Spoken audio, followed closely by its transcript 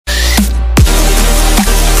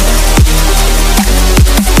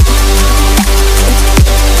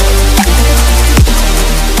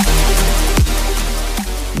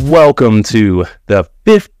Welcome to the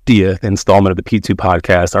 50th installment of the P2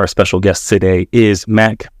 podcast. Our special guest today is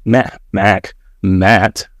Matt McLeod.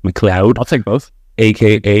 I'll take both.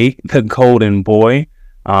 AKA the Golden Boy.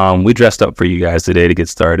 We dressed up for you guys today to get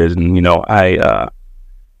started, and I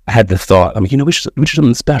had the thought. We should do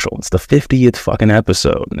something special. It's the 50th fucking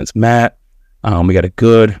episode, and it's Matt. We got a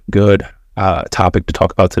good topic to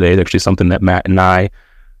talk about today. It's actually something that Matt and I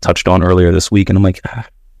touched on earlier this week, and I'm like,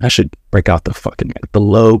 I should break out the fucking the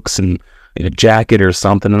lokes and a jacket or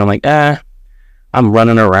something. And I'm like, I'm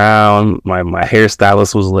running around. My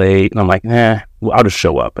hairstylist was late, and I'm like, well, I'll just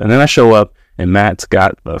show up. And then I show up, and Matt's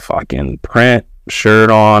got the fucking print shirt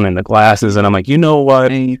on and the glasses, and I'm like, you know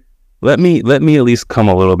what? Let me at least come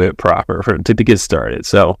a little bit proper to get started.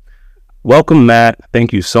 So, welcome, Matt.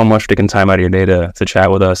 Thank you so much for taking time out of your day to chat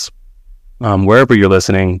with us. Wherever you're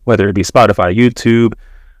listening, whether it be Spotify, YouTube,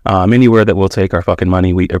 anywhere that will take our fucking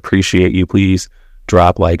money, we appreciate you. Please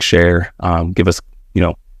drop, like, share, give us,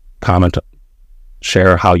 comment,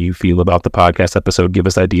 share how you feel about the podcast episode, give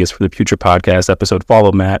us ideas for the future podcast episode.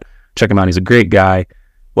 Follow Matt, check him out. He's a great guy.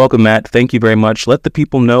 Welcome, Matt. Thank you very much. Let the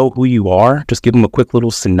people know who you are. Just give them a quick little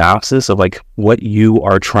synopsis of like what you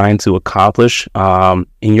are trying to accomplish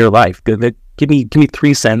in your life. Give me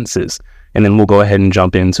 3 sentences, and then we'll go ahead and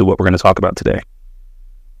jump into what we're going to talk about today.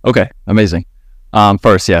 Okay, amazing.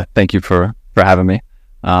 First, thank you for having me.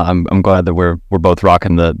 I'm glad that we're both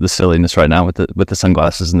rocking the silliness right now with the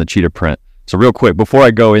sunglasses and the cheetah print. So real quick, before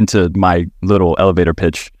I go into my little elevator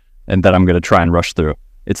pitch and that I'm going to try and rush through,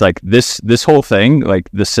 it's like this whole thing, like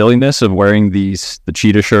the silliness of wearing the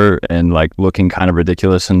cheetah shirt and like looking kind of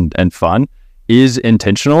ridiculous and fun is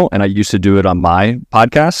intentional. And I used to do it on my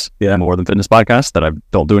podcast, More Than Fitness podcast, that I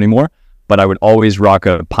don't do anymore. But I would always rock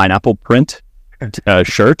a pineapple print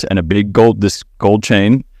shirt and a big gold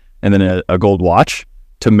chain and then a gold watch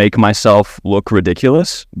to make myself look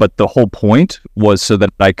ridiculous. But the whole point was so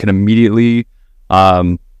that I could immediately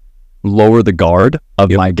lower the guard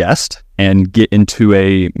of my guest and get into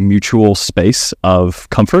a mutual space of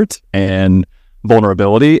comfort and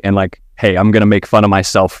vulnerability and like, hey, I'm going to make fun of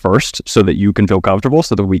myself first so that you can feel comfortable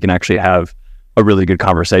so that we can actually have a really good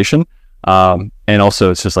conversation. And also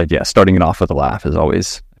it's just like, starting it off with a laugh is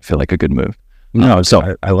always, I feel like, a good move. No,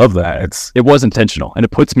 so I love that. It was intentional, and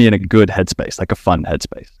it puts me in a good headspace, like a fun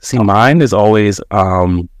headspace. See, mine is always,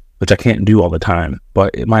 which I can't do all the time,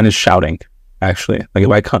 but mine is shouting. Actually, like if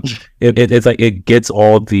I come, it's like it gets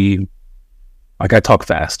all the, like I talk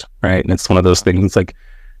fast, right? And it's one of those things. It's like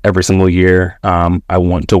every single year, I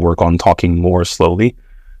want to work on talking more slowly,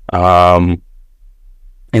 and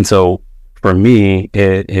so for me,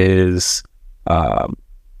 it is,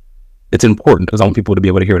 it's important because I want people to be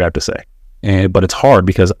able to hear what I have to say. But it's hard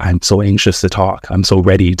because I'm so anxious to talk. I'm so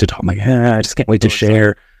ready to talk. I'm like, I just can't wait to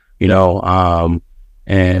share,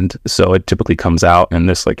 and so it typically comes out in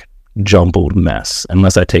this like jumbled mess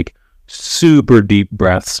unless I take super deep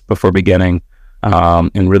breaths before beginning,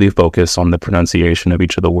 and really focus on the pronunciation of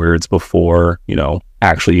each of the words before,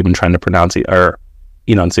 actually even trying to pronounce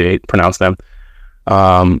them.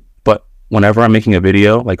 But whenever I'm making a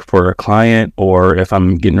video, like for a client, or if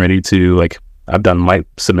I'm getting ready to like, I've done my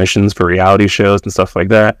submissions for reality shows and stuff like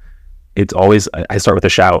that. It's always, I start with a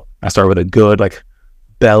shout. I start with a good, like,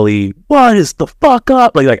 belly, what is the fuck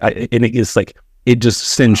up? And it is like, it just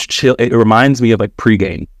sends chill. It reminds me of like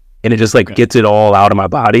pregame, and it just like gets it all out of my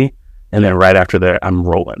body. And then right after that, I'm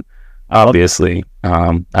rolling. Obviously,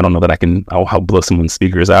 I don't know that I'll blow someone's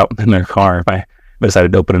speakers out in their car if I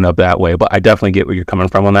decided to open it up that way. But I definitely get where you're coming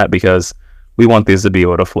from on that, because we want these to be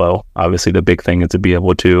able to flow. Obviously, the big thing is to be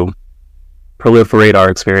able to proliferate our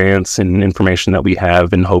experience and information that we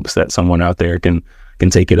have in hopes that someone out there can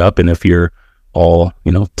take it up. And if you're all,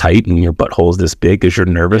 tight and your butthole's this big because you're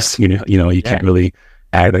nervous, you can't really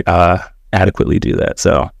adequately do that.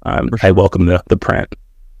 So I welcome the print.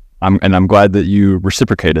 I'm glad that you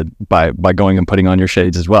reciprocated by going and putting on your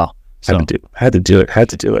shades as well. So. Had to do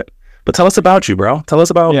it. But tell us about you, bro. Tell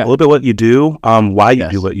us about a little bit what you do, why you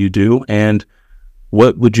do what you do, and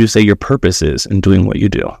what would you say your purpose is in doing what you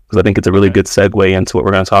do? Because I think it's a really good segue into what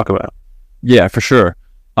we're going to talk about. Yeah, for sure.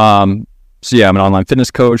 I'm an online fitness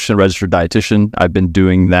coach and registered dietitian. I've been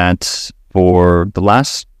doing that for the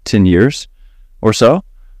last 10 years or so.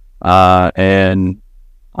 And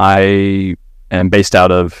I am based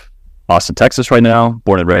out of Austin, Texas right now,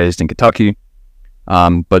 born and raised in Kentucky.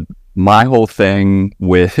 But my whole thing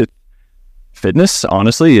with fitness,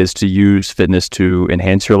 honestly, is to use fitness to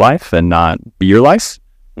enhance your life and not be your life.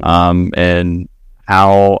 And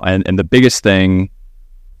the biggest thing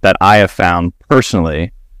that I have found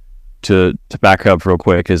personally, to back up real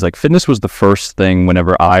quick, is like fitness was the first thing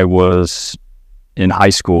whenever I was in high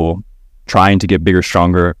school trying to get bigger,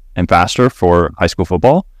 stronger, and faster for high school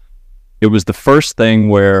football. It was the first thing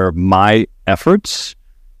where my efforts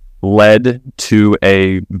led to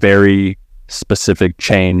a very specific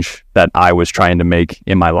change that I was trying to make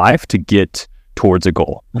in my life to get towards a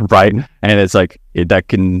goal, right? And it's like that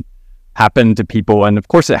can happen to people, and of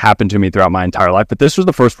course it happened to me throughout my entire life, but this was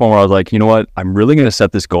the first one where I was like, you know what, I'm really going to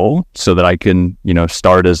set this goal so that I can,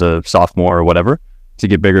 start as a sophomore or whatever to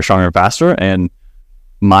get bigger, stronger, and faster. And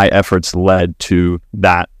my efforts led to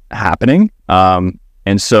that happening. And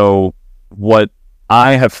so what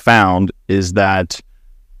I have found is that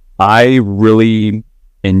I really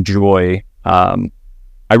enjoy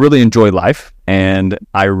life, and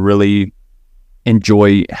I really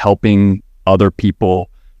enjoy helping other people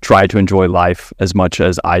try to enjoy life as much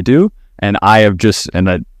as I do. And I have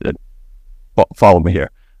follow me here.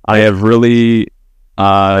 I have really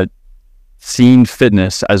seen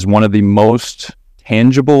fitness as one of the most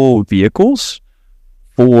tangible vehicles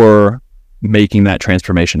for making that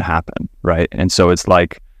transformation happen, right? And so it's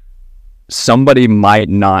like somebody might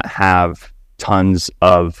not have tons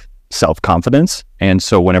of self-confidence, and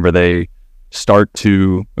so whenever they start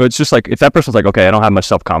to, it's just like if that person's like, okay, I don't have much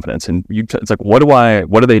self-confidence, and it's like, what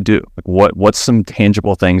do they do? Like what's some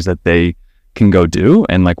tangible things that they can go do?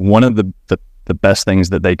 And like one of the best things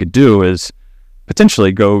that they could do is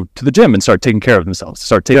potentially go to the gym and start taking care of themselves,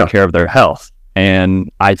 start taking care of their health. And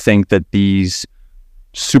I think that these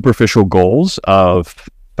superficial goals of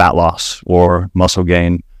fat loss or muscle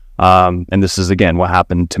gain, and this is again what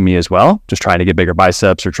happened to me as well, just trying to get bigger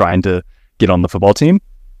biceps or trying to get on the football team.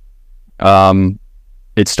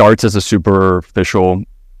 It starts as a superficial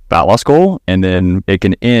fat loss goal, and then it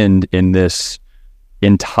can end in this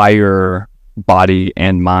entire body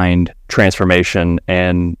and mind transformation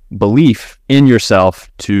and belief in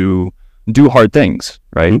yourself to do hard things,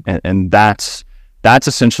 right? Mm-hmm. And that's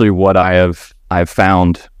essentially what I've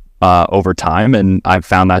found over time, and I've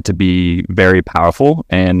found that to be very powerful.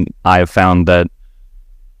 And I have found that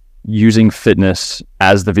using fitness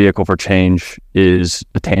as the vehicle for change is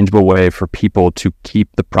a tangible way for people to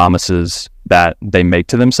keep the promises that they make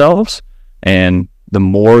to themselves. And the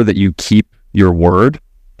more that you keep your word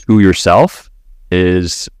to yourself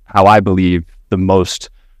is how I believe the most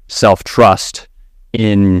self-trust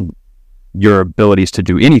in your abilities to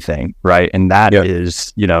do anything, right? And that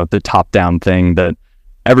is, the top-down thing that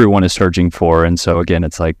everyone is searching for. And so again,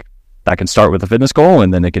 it's like that can start with a fitness goal,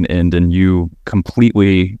 and then it can end in you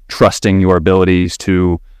completely trusting your abilities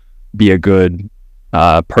to be a good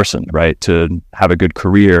person, right? To have a good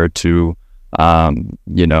career, to have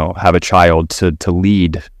a child, to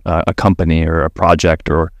lead a company or a project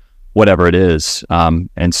or whatever it is.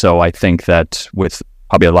 And so I think that with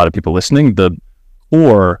probably a lot of people listening, the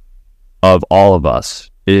core of all of us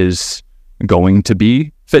is going to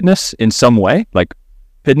be fitness in some way. Like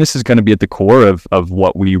fitness is going to be at the core of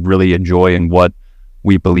what we really enjoy and what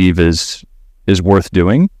we believe is worth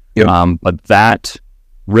doing. Yep. But that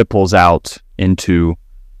ripples out into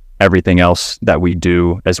everything else that we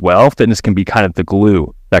do as well. Fitness can be kind of the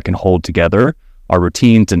glue that can hold together our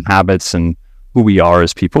routines and habits and who we are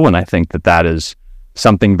as people. And I think that is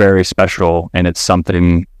something very special, and it's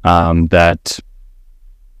something that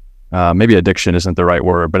maybe addiction isn't the right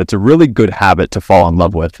word, but it's a really good habit to fall in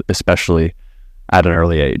love with, especially at an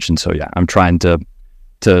early age. And so, I'm trying to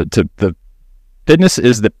the fitness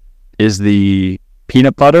is the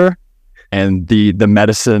peanut butter, and the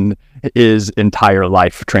medicine is entire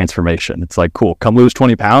life transformation. It's like, cool, come lose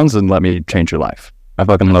 20 pounds and let me change your life. I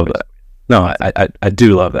fucking love that. No, I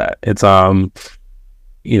do love that. It's, when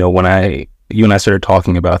you and I started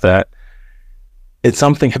talking about that, it's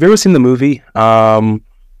something, have you ever seen the movie, Love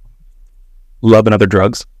and Other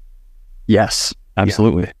Drugs? Yes,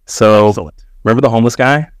 absolutely. Yeah. So remember the homeless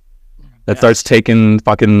guy that starts taking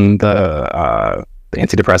fucking the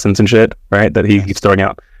antidepressants and shit, right? That he keeps throwing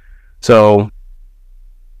out. So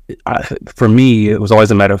for me, it was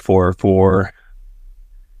always a metaphor for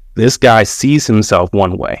this guy sees himself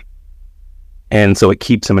one way, and so it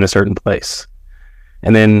keeps him in a certain place.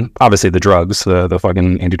 And then obviously the drugs, the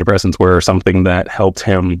fucking antidepressants, were something that helped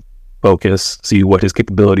him focus, see what his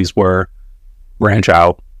capabilities were, branch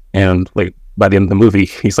out. And like by the end of the movie,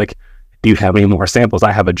 he's like, do you have any more samples?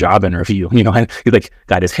 I have a job interview, and he's like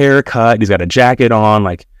got his hair cut, he's got a jacket on,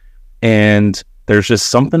 like, and there's just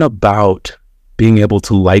something about being able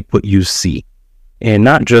to like what you see, and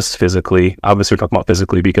not just physically. Obviously we're talking about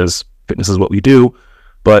physically because fitness is what we do,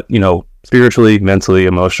 but spiritually, mentally,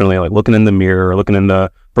 emotionally, like looking in the mirror or looking in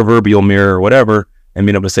the proverbial mirror or whatever, and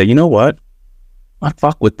being able to say, you know what? I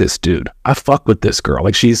fuck with this dude. I fuck with this girl.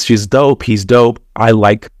 Like she's dope. He's dope. I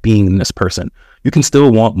like being this person. You can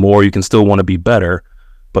still want more. You can still want to be better.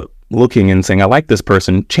 But looking and saying, I like this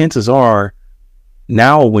person, chances are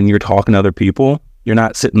now when you're talking to other people, you're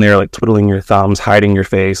not sitting there like twiddling your thumbs, hiding your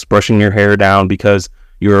face, brushing your hair down because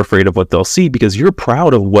you're afraid of what they'll see, because you're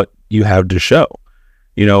proud of what you have to show.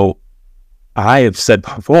 You know, I have said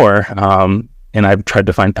before, and I've tried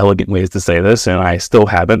to find elegant ways to say this, and I still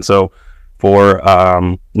haven't. So for,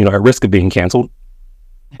 you know, at risk of being canceled,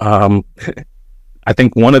 I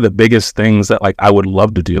think one of the biggest things that like I would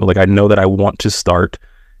love to do, like I know that I want to start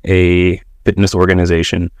a fitness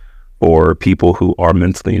organization for people who are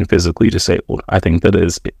mentally and physically disabled. I think that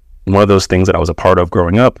is one of those things that I was a part of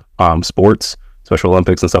growing up, sports, Special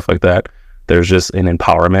Olympics and stuff like that. There's just an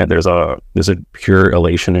empowerment. There's a pure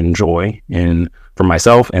elation and joy for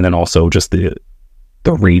myself, and then also just the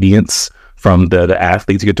radiance from the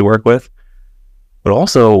athletes you get to work with. But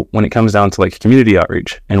also when it comes down to like community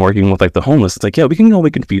outreach and working with like the homeless, it's like, yeah, we can go,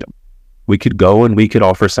 we can feed them. We could go and we could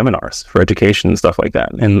offer seminars for education and stuff like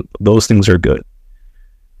that. And those things are good.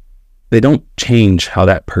 They don't change how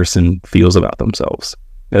that person feels about themselves.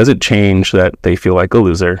 It doesn't change that they feel like a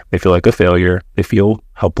loser. They feel like a failure. They feel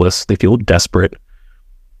helpless. They feel desperate.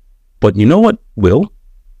 But you know what will?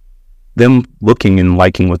 Them looking and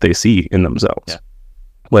liking what they see in themselves. Yeah.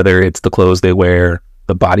 Whether it's the clothes they wear,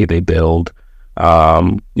 the body they build,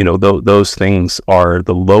 you know, those things are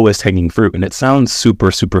the lowest hanging fruit. And it sounds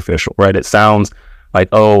super superficial, right? It sounds like,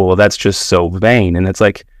 oh, well, that's just so vain. And it's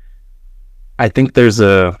like, I think there's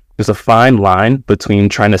a fine line between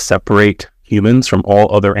trying to separate humans from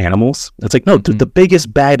all other animals. It's like, no, dude, the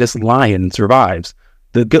biggest, baddest lion survives.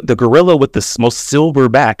 The gorilla with the most silver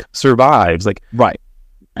back survives. Like, right.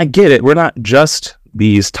 I get it. We're not just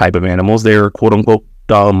these type of animals. They're quote unquote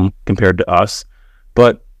dumb compared to us.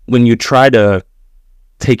 But when you try to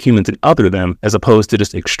take humans and other them as opposed to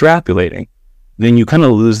just extrapolating, then you kind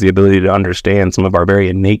of lose the ability to understand some of our very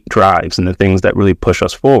innate drives and the things that really push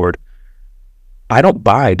us forward. I don't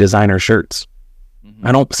buy designer shirts.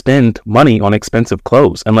 I don't spend money on expensive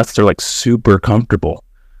clothes unless they're like super comfortable.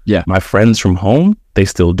 Yeah. My friends from home, they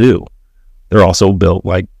still do. They're also built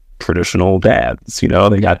like traditional dads, you know,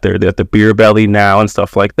 they got the beer belly now and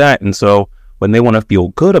stuff like that. And so when they want to feel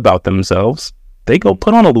good about themselves, they go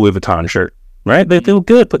put on a Louis Vuitton shirt, right? They feel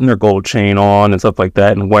good putting their gold chain on and stuff like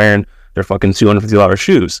that and wearing their fucking $250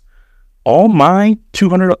 shoes. All my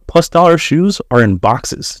 $200+ shoes are in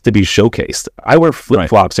boxes to be showcased. I wear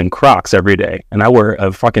flip-flops and Crocs every day, and I wear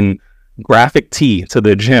a fucking graphic tee to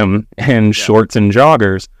the gym and shorts and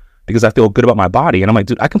joggers because I feel good about my body. And I'm like,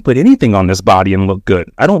 dude, I can put anything on this body and look good.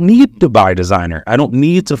 I don't need to buy designer. I don't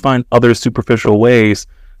need to find other superficial ways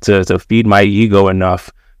to feed my ego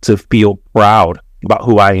enough to feel proud about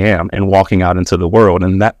who I am and walking out into the world.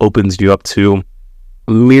 And that opens you up to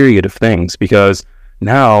a myriad of things, because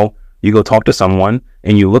now you go talk to someone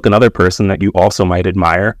and you look another person that you also might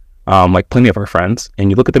admire, like plenty of our friends, and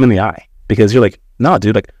you look at them in the eye because you're like, nah,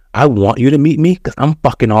 dude, like I want you to meet me because I'm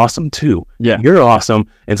fucking awesome too. Yeah. You're awesome.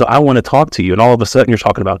 And so I want to talk to you. And all of a sudden you're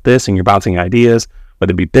talking about this and you're bouncing ideas,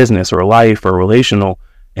 whether it be business or life or relational,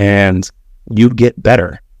 and you get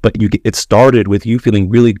better. But it started with you feeling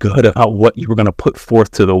really good about what you were going to put forth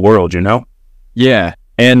to the world, you know? Yeah.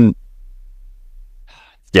 And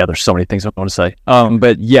yeah, there's so many things I want to say.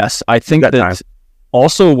 But yes, I think that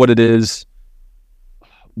also what it is,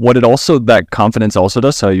 that confidence also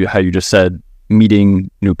does, how you just said, meeting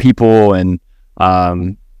new people and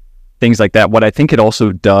things like that. What I think it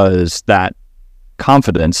also does, that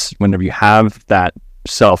confidence, whenever you have that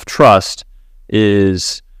self-trust,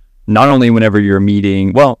 is not only whenever you're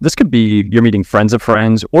meeting, well, this could be you're meeting friends of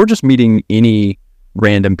friends or just meeting any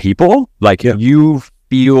random people, like you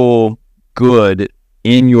feel good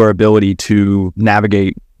in your ability to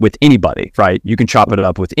navigate with anybody, right? You can chop it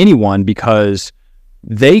up with anyone because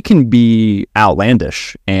they can be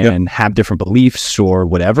outlandish and have different beliefs or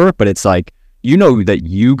whatever, but it's like, you know that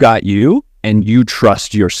you got you and you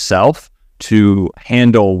trust yourself to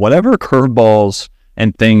handle whatever curveballs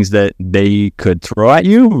and things that they could throw at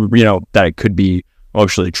you, you know, that it could be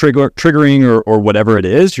emotionally triggering or whatever it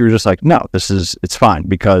is. You're just like, no, it's fine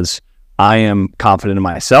because I am confident in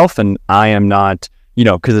myself and I am not, you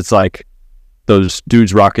know, because it's like those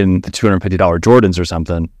dudes rocking the $250 Jordans or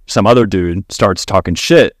something, some other dude starts talking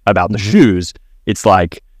shit about the shoes. It's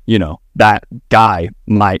like, you know, that guy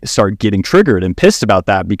might start getting triggered and pissed about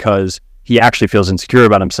that because he actually feels insecure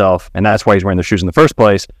about himself, and that's why he's wearing the shoes in the first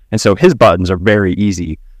place. And so his buttons are very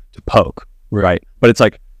easy to poke, right? But it's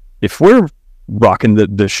like, if we're rocking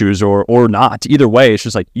the shoes or not, either way, it's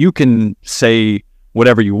just like, you can say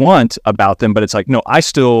whatever you want about them, but it's like, no, I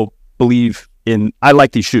still believe I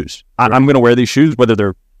like these shoes. I'm going to wear these shoes, whether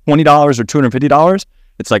they're $20 or $250,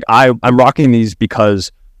 it's like I'm rocking these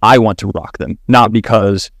because I want to rock them, not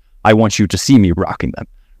because I want you to see me rocking them,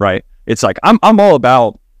 right? It's like I'm all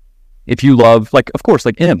about, if you love, like, of course,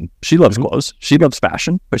 like she loves clothes, she loves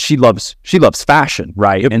fashion, but she loves fashion,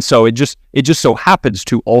 right? Yep. And so it just so happens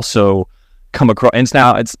to also come across, and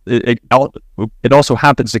now it also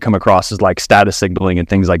happens to come across as like status signaling and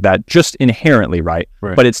things like that, just inherently, right?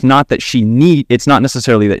 But it's not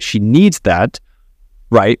necessarily that she needs that,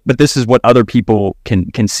 right? But this is what other people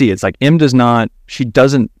can see. It's like she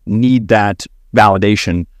doesn't need that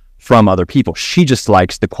validation from other people. She just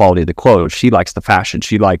likes the quality of the clothes. She likes the fashion.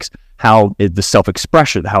 She likes the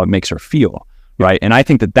self-expression, how it makes her feel, right? And I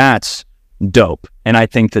think that that's dope. And I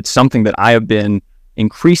think that something that I have been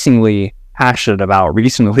increasingly passionate about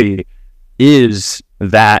recently is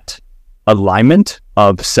that alignment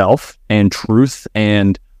of self and truth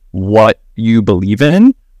and what you believe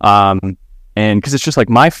in. And because it's just like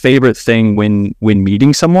my favorite thing when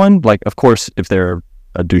meeting someone, like, of course, if they're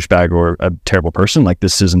a douchebag or a terrible person, like,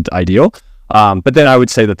 this isn't ideal. But then I would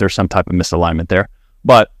say that there's some type of misalignment there.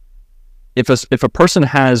 But if a person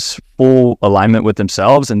has full alignment with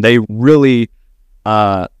themselves and they really,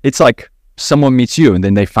 it's like someone meets you and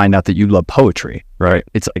then they find out that you love poetry, right?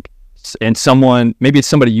 It's like, and maybe it's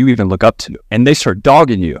somebody you even look up to, and they start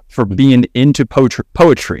dogging you for being into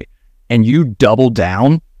poetry, and you double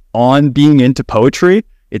down on being into poetry.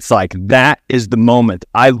 It's like, that is the moment.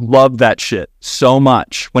 I love that shit so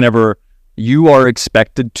much. Whenever you are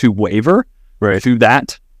expected to waver through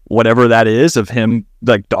that, whatever that is, of him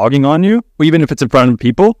like dogging on you, even if it's in front of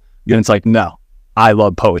people, and it's like, no, I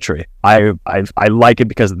love poetry. I like it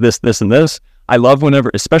because of this, and this. I love whenever,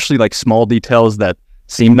 especially like small details that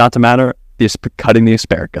seem not to matter, cutting the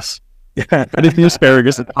asparagus. Cutting the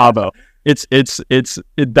asparagus at Avo. That's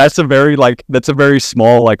a very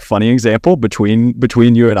small, like, funny example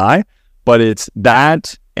between you and I, but it's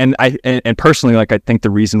that, and personally, like, I think the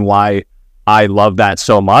reason why I love that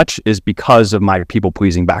so much is because of my people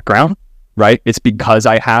pleasing background, right? It's because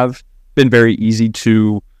I have been very easy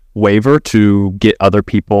to waver to get other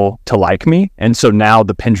people to like me, and so now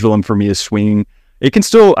the pendulum for me is swinging. I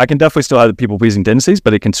can definitely still have the people pleasing tendencies,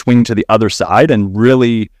 but it can swing to the other side, and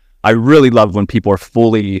I really love when people are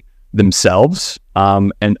fully themselves,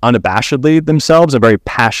 and unabashedly themselves, and very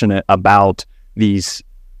passionate about these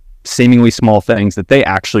seemingly small things that they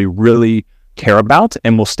actually really care about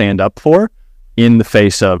and will stand up for in the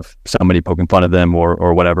face of somebody poking fun of them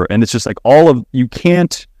or whatever. And it's just like, you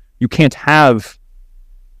can't have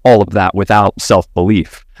all of that without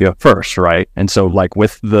self-belief first, right? And so, like,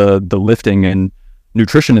 with the lifting and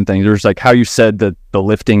nutrition and things, there's like how you said that the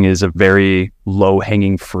lifting is a very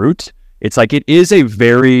low-hanging fruit. It's like, it is a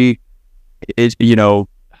very,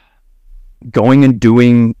 going and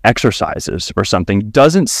doing exercises or something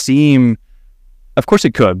doesn't seem, of course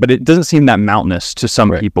it could, but it doesn't seem that mountainous to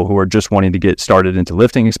some people who are just wanting to get started into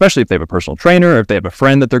lifting, especially if they have a personal trainer or if they have a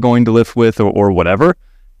friend that they're going to lift with or whatever.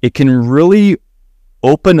 It can really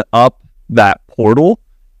open up that portal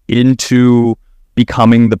into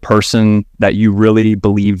becoming the person that you really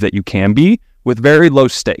believe that you can be, with very low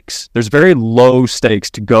stakes. There's very low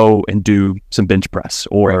stakes to go and do some bench press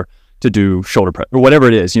or to do shoulder press or whatever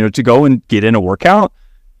it is. To go and get in a workout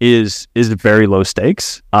is very low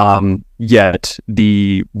stakes. Yet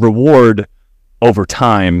the reward over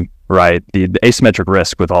time, right? The asymmetric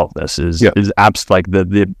risk with all of this is like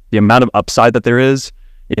the amount of upside that there is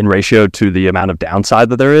in ratio to the amount of downside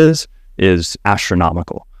that there is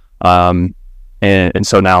astronomical. And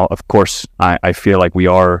so now, of course, I feel like we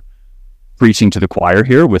are preaching to the choir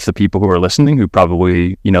here with the people who are listening, who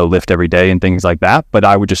probably, lift every day and things like that. But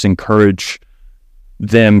I would just encourage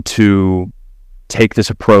them to take this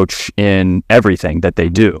approach in everything that they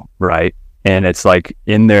do, right? And it's like,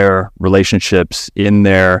 in their relationships, in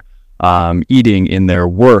their eating, in their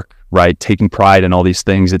work, right? Taking pride in all these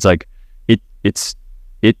things. It's like,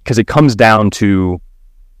 because it comes down to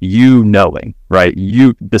you knowing, right?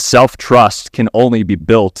 The self-trust can only be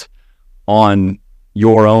built on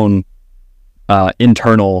your own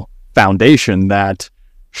internal foundation that,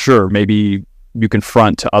 sure, maybe you can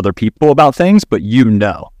front to other people about things, but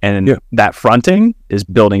and that fronting is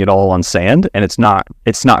building it all on sand, and it's not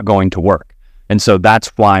going to work. And so that's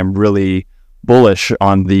why I'm really bullish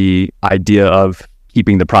on the idea of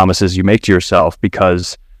keeping the promises you make to yourself,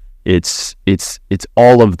 because it's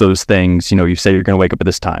all of those things. You say you're going to wake up at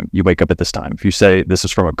this time, you wake up at this time. If you say, this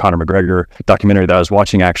is from a Conor McGregor documentary that I was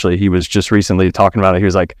watching, actually, he was just recently talking about it. He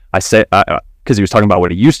was like, because he was talking about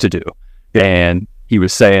what he used to do, and he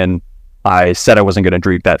was saying, I said I wasn't going to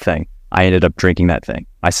drink that thing, I ended up drinking that thing.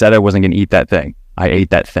 I said I wasn't going to eat that thing, I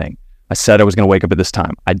ate that thing. I said I was going to wake up at this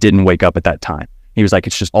time. I didn't wake up at that time. He was like,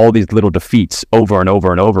 it's just all these little defeats over and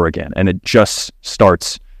over and over again. And it just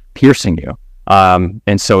starts piercing you.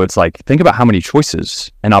 And so it's like, think about how many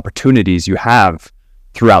choices and opportunities you have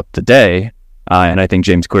throughout the day. And I think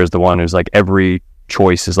James Clear is the one who's like, every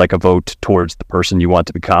choice is like a vote towards the person you want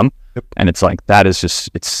to become. Yep. And it's like, that is just,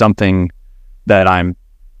 it's something that I'm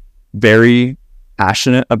very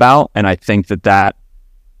passionate about. And I think that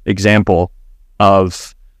example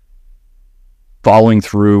of following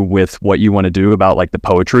through with what you want to do about like the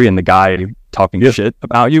poetry and the guy talking shit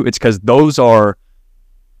about you, it's because those are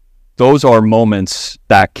moments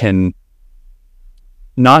that can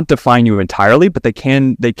not define you entirely, but they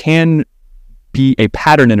can be a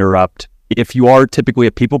pattern interrupt if you are typically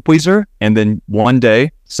a people pleaser, and then one day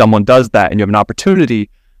someone does that and you have an opportunity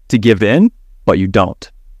to give in, but you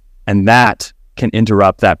don't. And that can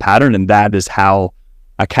interrupt that pattern, and that is how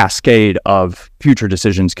a cascade of future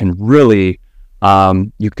decisions can really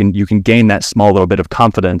you can gain that small little bit of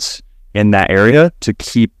confidence in that area to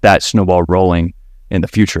keep that snowball rolling in the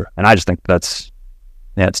future. And I just think it's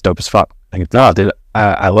dope as fuck. I think dude,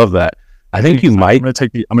 I love that. I think you might. I'm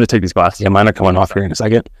gonna take these glasses. Yeah, mine are coming off here in a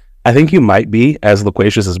second. I think you might be as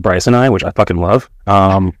loquacious as Bryce and I, which I fucking love.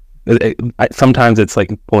 Sometimes it's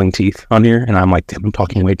like pulling teeth on here, and I'm like, damn, I'm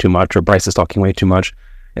talking way too much, or Bryce is talking way too much.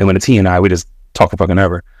 And when it's he and I, we just talk for fucking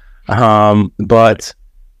ever. But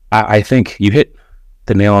I think you hit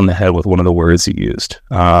the nail on the head with one of the words you used,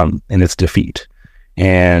 and it's defeat.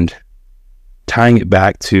 And tying it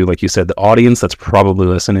back to, like you said, the audience that's probably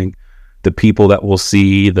listening, the people that will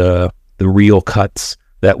see the real cuts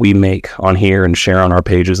that we make on here and share on our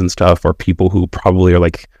pages and stuff, are people who probably are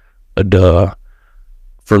like, duh.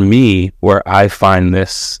 For me, where I find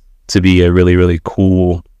this to be a really, really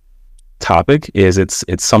cool topic is it's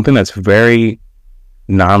something that's very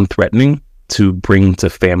non-threatening to bring to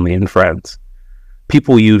family and friends.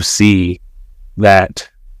 People you see that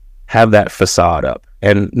have that facade up,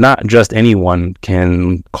 and not just anyone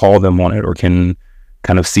can call them on it or can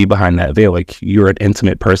kind of see behind that veil. Like, you're an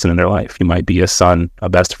intimate person in their life. You might be a son, a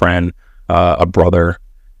best friend, a brother,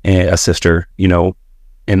 a sister,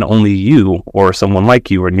 and only you or someone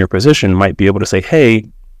like you or in your position might be able to say, hey,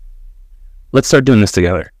 let's start doing this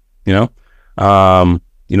together, and then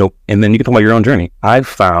you can talk about your own journey. I've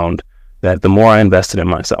found that the more I invested in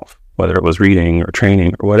myself, whether it was reading or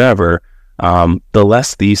training or whatever, the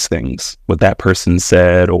less these things, what that person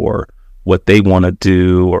said or what they want to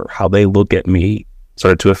do or how they look at me,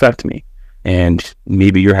 started to affect me. And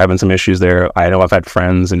maybe you're having some issues there. I know I've had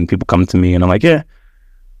friends and people come to me and I'm like, yeah,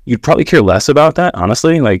 you'd probably care less about that,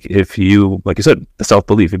 honestly. Like, if you, like you said, the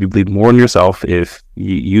self-belief, if you believe more in yourself, if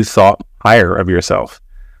you thought higher of yourself,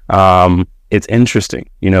 it's interesting.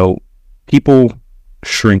 People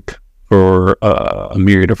shrink for a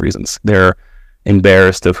myriad of reasons. They're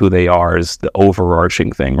embarrassed of who they are is the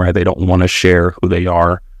overarching thing, right? They don't want to share who they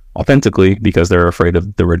are authentically because they're afraid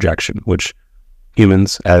of the rejection, which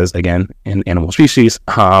humans, as again, in animal species,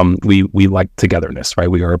 we like togetherness,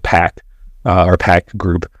 right? We are a pack, our pack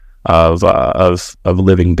group of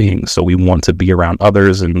living beings. So we want to be around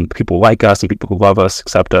others and people like us and people who love us,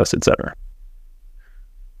 accept us, etc.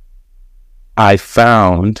 I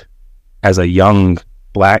found as a young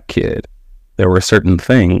Black kid, there were certain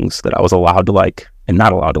things that I was allowed to like and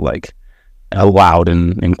not allowed to like, allowed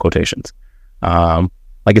in quotations.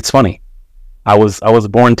 Like, it's funny. I was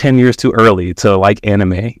born 10 years too early to like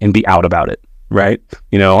anime and be out about it, right?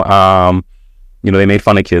 They made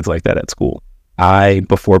fun of kids like that at school. I,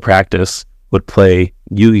 before practice, would play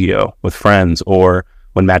Yu-Gi-Oh! With friends, or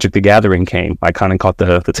when Magic the Gathering came, I kind of caught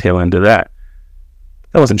the tail end of that.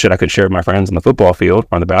 That wasn't shit I could share with my friends on the football field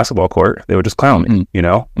or on the basketball court. They would just clown me,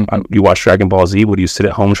 Mm-hmm. You watch Dragon Ball Z, would you sit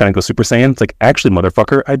at home trying to go Super Saiyan? It's like, actually,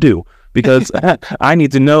 motherfucker, I do. Because I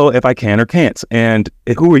need to know if I can or can't. And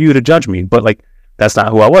who are you to judge me? But, like, that's not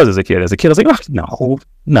who I was as a kid. As a kid, I was like, oh,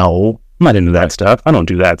 no, I'm not into that stuff. I don't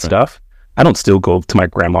do that stuff. I don't still go to my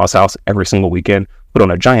grandma's house every single weekend, put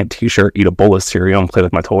on a giant t-shirt, eat a bowl of cereal, and play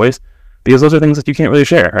with my toys. Because those are things that you can't really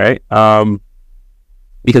share, right?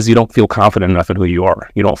 Because you don't feel confident enough in who you are.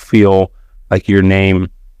 You don't feel like your name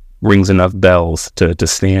rings enough bells to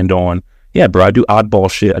stand on. Yeah, bro, I do oddball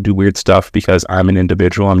shit. I do weird stuff because I'm an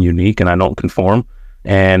individual. I'm unique and I don't conform.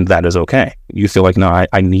 And that is okay. You feel like, no,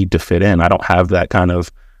 I need to fit in. I don't have that kind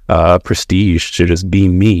of prestige to just be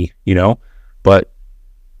me, But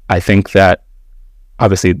I think that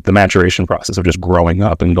obviously the maturation process of just growing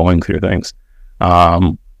up and going through things.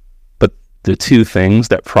 But the two things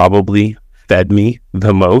that probably fed me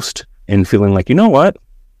the most in feeling like, you know what,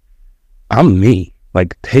 I'm me,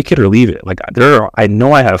 like, take it or leave it. Like, I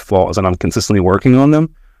know I have flaws and I'm consistently working on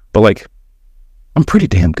them, but like, I'm pretty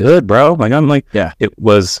damn good, bro. Like, I'm like, Yeah. it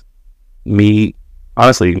was me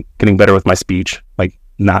honestly getting better with my speech, like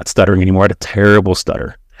not stuttering anymore. I had a terrible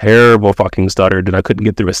fucking stutter that I couldn't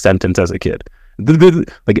get through a sentence as a kid,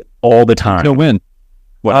 like all the time. No win.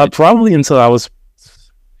 What? Probably until I was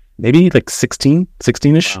maybe like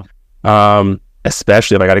 16-ish. Wow.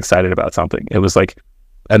 Especially if I got excited about something. It was like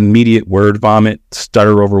immediate word vomit,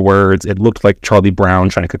 stutter over words. It looked like Charlie Brown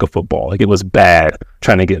trying to kick a football. Like, it was bad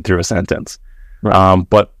trying to get through a sentence. Right.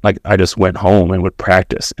 But like, I just went home and would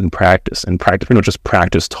practice, just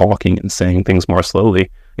practice talking and saying things more slowly.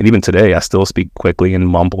 And even today, I still speak quickly and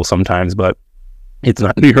mumble sometimes, but it's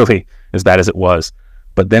not nearly as bad as it was.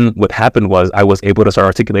 But then what happened was I was able to start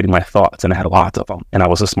articulating my thoughts, and I had lots of them, and I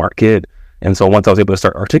was a smart kid. And so once I was able to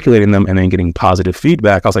start articulating them and then getting positive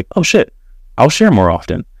feedback, I was like, oh shit, I'll share more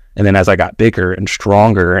often. And then as I got bigger and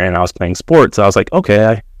stronger and I was playing sports, I was like,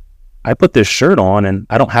 okay, I put this shirt on and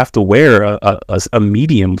I don't have to wear a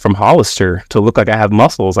medium from Hollister to look like I have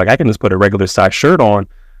muscles. Like, I can just put a regular size shirt on.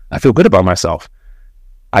 I feel good about myself.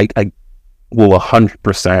 I will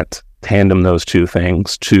 100% tandem those two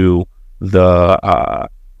things to the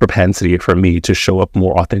propensity for me to show up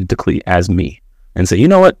more authentically as me and say, you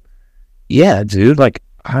know what? Yeah, dude, like,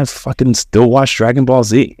 I fucking still watch Dragon Ball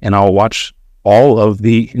Z, and I'll watch all of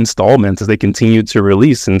the installments as they continue to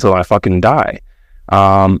release until I fucking die.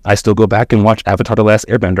 I still go back and watch Avatar: The Last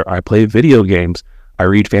Airbender. I play video games. I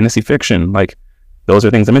read fantasy fiction. Like, those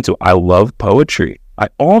are things I'm into. I love poetry. I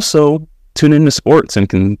also tune into sports and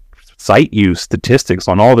can cite you statistics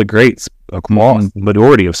on all the greats across the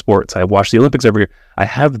majority of sports. I watch the Olympics every year. I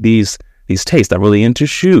have these tastes. I'm really into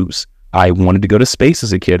shoes. I wanted to go to space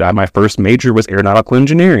as a kid. My first major was aeronautical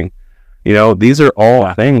engineering. You know, these are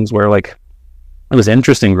all things where, like, it was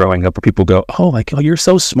interesting growing up where people go, oh, like, oh, you're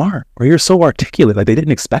so smart, or you're so articulate. Like, they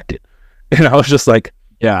didn't expect it. And I was just like,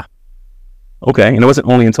 Yeah. okay. And it wasn't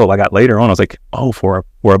only until I got later on, I was like, oh, for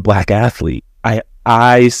a black athlete,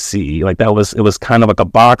 I see. Like, it was kind of like a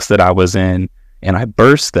box that I was in, and I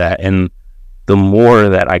burst that. And the more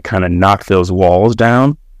that I kind of knock those walls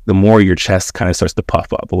down, the more your chest kind of starts to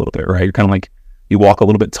puff up a little bit, right? You're kind of like, you walk a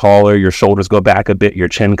little bit taller, your shoulders go back a bit, your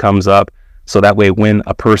chin comes up. So that way, when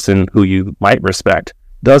a person who you might respect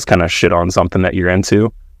does kind of shit on something that you're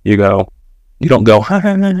into, you don't go, ha,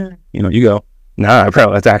 ha, ha, ha. You go, nah,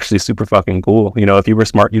 bro, that's actually super fucking cool. If you were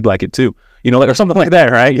smart, you'd like it too. Like, or something like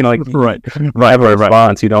that, right? Like, Right. Have a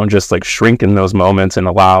response. You don't just like shrink in those moments and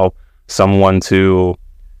allow someone to,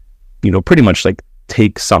 pretty much like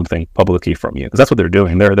take something publicly from you, because that's what they're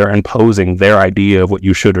doing. They're imposing their idea of what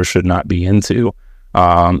you should or should not be into,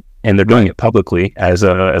 and they're doing it publicly as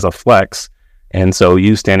a flex. And so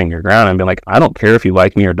you standing your ground and being like, I don't care if you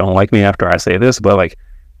like me or don't like me after I say this, but like,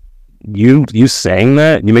 you saying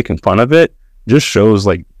that, you making fun of it, just shows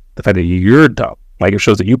like the fact that you're dumb. Like, it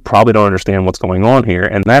shows that you probably don't understand what's going on here,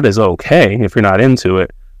 and that is okay if you're not into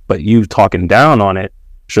it. But you talking down on it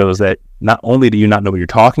shows that not only do you not know what you're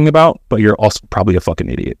talking about, but you're also probably a fucking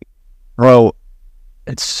idiot. Bro,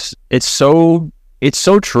 it's so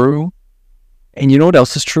true. And you know what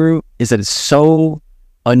else is true? Is that it's so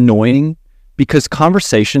annoying, because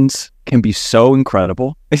conversations can be so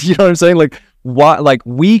incredible. You know what I'm saying? Like,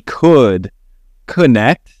 we could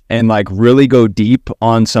connect and like really go deep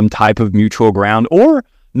on some type of mutual ground, or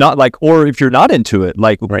not, like, or if you're not into it,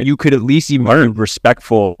 like, right, you could at least even be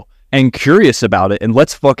respectful and curious about it, and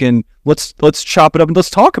let's chop it up and let's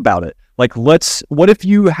talk about it. Like, what if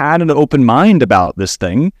you had an open mind about this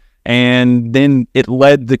thing, and then it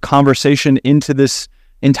led the conversation into this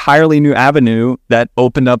entirely new avenue that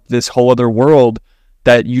opened up this whole other world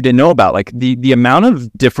that you didn't know about. Like, the amount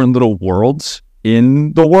of different little worlds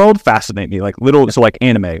in the world fascinate me. Like, so like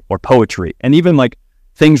anime or poetry, and even like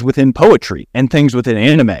things within poetry and things within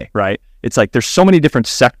anime, right? It's like there's so many different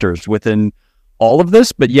sectors within all of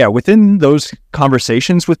this. But yeah, within those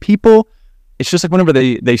conversations with people, it's just like whenever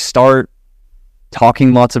they start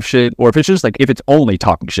talking lots of shit, or if it's only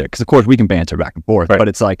talking shit, because of course we can banter back and forth, right, but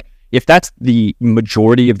it's like, if that's the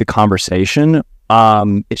majority of the conversation,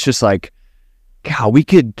 it's just like, God, we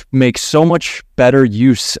could make so much better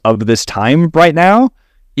use of this time right now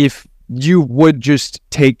if you would just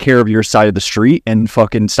take care of your side of the street and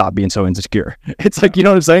fucking stop being so insecure. It's like, you know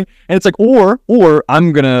what I'm saying? And it's like, or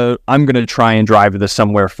I'm gonna try and drive this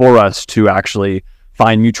somewhere for us to actually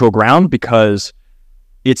find mutual ground, because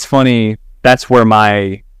it's funny. That's where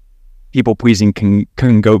my people pleasing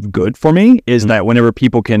can go good for me, is that whenever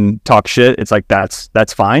people can talk shit, it's like,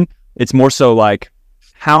 that's fine. It's more so like,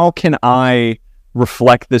 how can I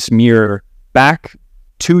reflect this mirror back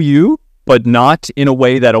to you, but not in a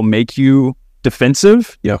way that'll make you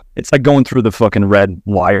defensive. Yeah. It's like going through the fucking red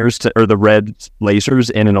wires or the red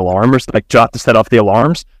lasers in an alarm, or like to set off the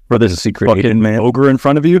alarms for this secret fucking ogre in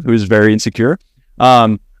front of you who's very insecure.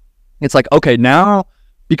 It's like, okay, now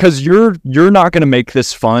because you're not going to make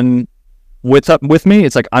this fun with me,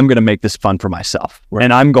 it's like I'm going to make this fun for myself, right.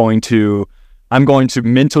 And I'm going to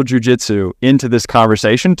mental jujitsu into this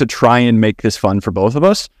conversation to try and make this fun for both of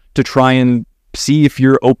us, to try and see if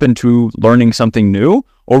you're open to learning something new,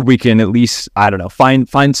 or we can at least, I don't know, find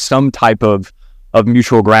some type of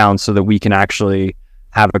mutual ground so that we can actually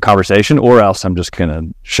have a conversation, or else I'm just going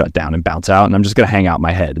to shut down and bounce out, and I'm just going to hang out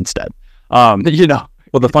my head instead.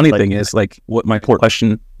 Well, the funny thing is, like, what my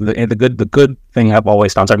question, the good thing I've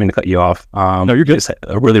always found, sorry, I mean to cut you off. No, you're good. Is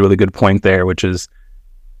a really, really good point there, which is,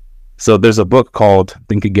 so there's a book called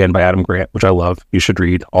Think Again by Adam Grant, which I love. You should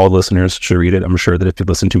read. All listeners should read it. I'm sure that if you've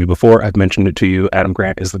listened to me before, I've mentioned it to you. Adam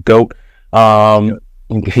Grant is the GOAT.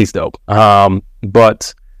 He's dope.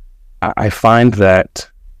 But I find that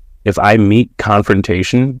if I meet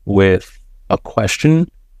confrontation with a question,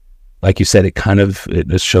 like you said, it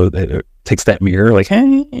just shows that it takes that mirror, like,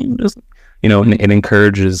 hey, just, and it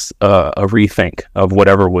encourages a rethink of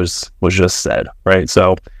whatever was just said, right?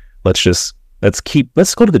 So let's go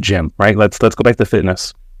to the gym, right? Let's go back to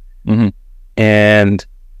fitness. Mm-hmm. And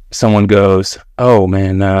someone goes, oh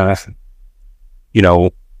man,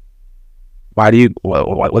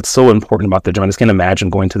 what's so important about the gym? I just can't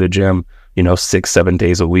imagine going to the gym, 6-7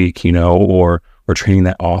 days a week, or training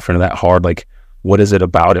that often or that hard. Like, what is it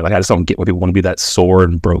about it? Like, I just don't get why people want to be that sore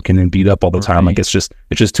and broken and beat up all the time. Like, it's just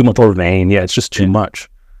too much, or vain. Yeah, it's just too much.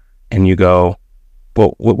 And you go,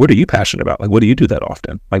 well, what are you passionate about? Like, what do you do that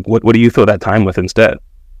often? Like, what do you fill that time with instead?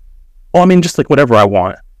 Oh, I mean, just like whatever I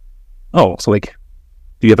want. Oh, so like,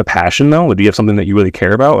 do you have a passion though? Or do you have something that you really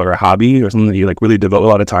care about, or a hobby, or something that you like really devote a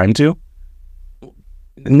lot of time to?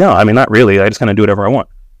 No, I mean, not really. I just kind of do whatever I want.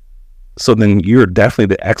 So then you're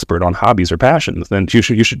definitely the expert on hobbies or passions. Then you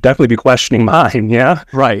should definitely be questioning mine. Yeah.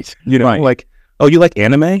 Right. Like, oh, you like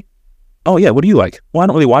anime? Oh yeah, what do you like? Well, I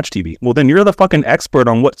don't really watch TV. Well, then you're the fucking expert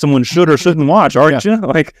on what someone should or shouldn't watch, aren't you?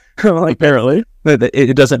 Like apparently,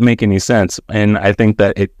 it doesn't make any sense. And I think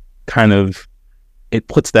that it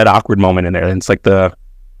puts that awkward moment in there. And it's like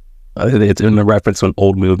it's in the reference to an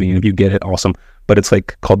old movie, and if you get it, awesome. But it's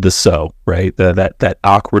like called The So, right? That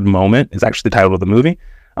awkward moment is actually the title of the movie.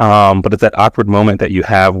 But it's that awkward moment that you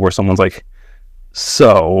have where someone's like,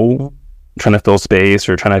 so, trying to fill space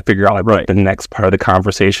or trying to figure out like what the next part of the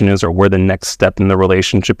conversation is, or where the next step in the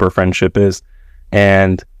relationship or friendship is.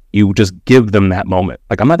 And you just give them that moment.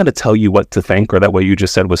 Like, I'm not going to tell you what to think, or that what you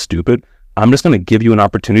just said was stupid. I'm just going to give you an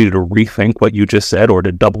opportunity to rethink what you just said, or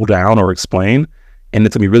to double down or explain. And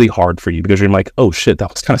it's going to be really hard for you because you're like, oh shit, that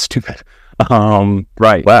was kind of stupid.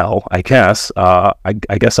 Right. Well, I guess, I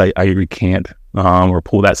guess I recant, or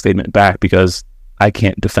pull that statement back because I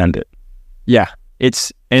can't defend it. Yeah.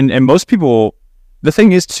 It's, and most people, the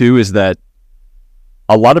thing is too, is that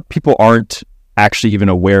a lot of people aren't actually even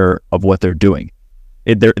aware of what they're doing.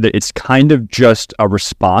 It's kind of just a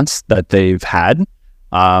response that they've had,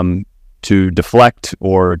 to deflect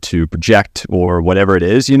or to project or whatever it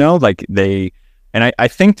is, like I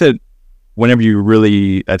think that whenever you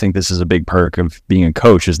really, I think this is a big perk of being a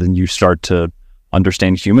coach, is then you start to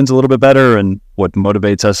understand humans a little bit better and what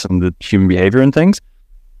motivates us and the human behavior and things.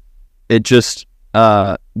 It just,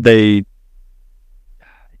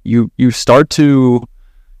 you start to,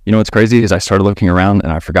 what's crazy is I started looking around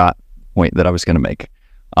and I forgot the point that I was going to make.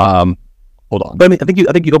 Hold on. But I mean, I think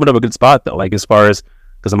you opened up a good spot though, like as far as,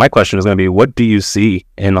 because my question is going to be, what do you see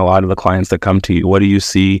in a lot of the clients that come to you? What do you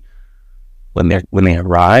see when they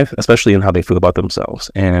arrive, especially in how they feel about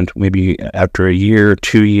themselves? And maybe after a year,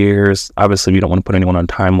 2 years, obviously we don't want to put anyone on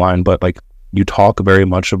timeline, but like you talk very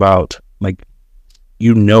much about like,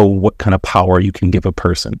 what kind of power you can give a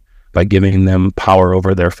person by giving them power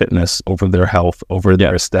over their fitness, over their health, over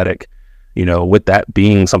their aesthetic, with that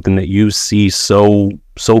being something that you see so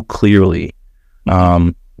clearly.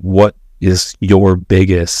 What is your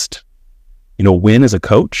biggest, win as a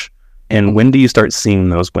coach? And when do you start seeing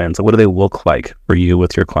those wins? What do they look like for you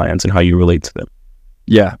with your clients and how you relate to them?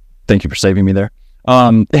 Yeah. Thank you for saving me there.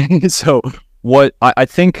 So what I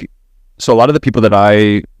think, so a lot of the people that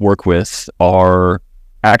I work with are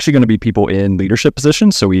actually going to be people in leadership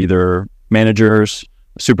positions. So either managers,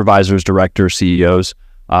 supervisors, directors, CEOs,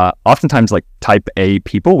 oftentimes like type A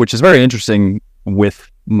people, which is very interesting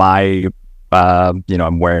with my, I'm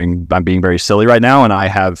being very silly right now. And I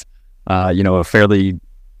have, a fairly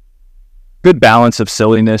good balance of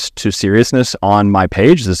silliness to seriousness on my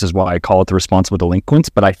page. This is why I call it the Responsible Delinquents.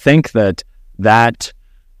 But I think that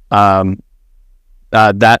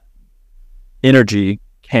energy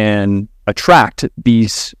can attract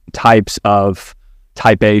these types of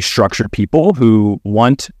type A structured people who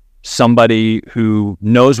want somebody who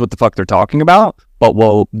knows what the fuck they're talking about, but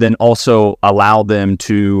will then also allow them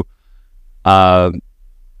to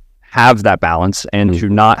have that balance and to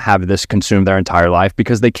not have this consume their entire life,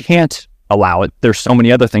 because they can't allow it. There's so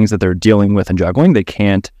many other things that they're dealing with and juggling. They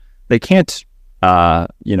can't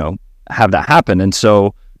have that happen. And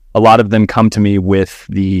so a lot of them come to me with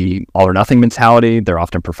the all or nothing mentality. They're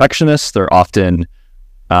often perfectionists. They're often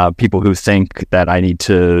people who think that I need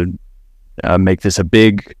to make this a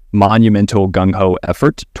big, monumental, gung-ho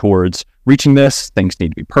effort towards reaching this. Things need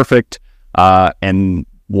to be perfect. And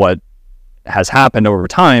what has happened over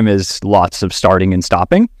time is lots of starting and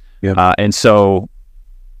stopping. Yep. And so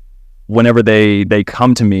whenever they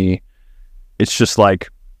come to me, it's just like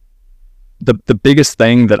the biggest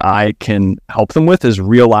thing that I can help them with is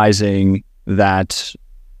realizing that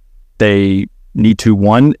they need to,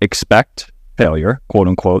 one, expect failure, quote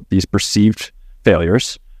unquote, these perceived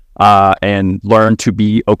failures, and learn to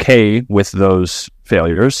be okay with those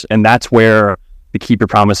failures. And that's where the keep your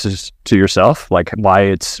promises to yourself, like why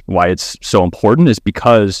it's so important, is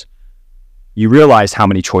because you realize how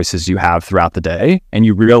many choices you have throughout the day, and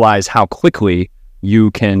you realize how quickly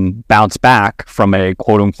you can bounce back from a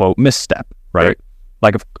quote unquote misstep, right?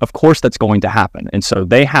 Like, of course that's going to happen. And so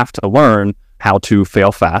they have to learn how to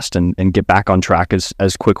fail fast and get back on track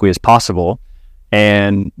as quickly as possible.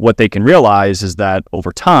 And what they can realize is that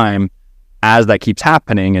over time, as that keeps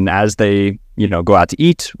happening, and as they, go out to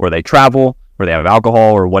eat, or they travel, or they have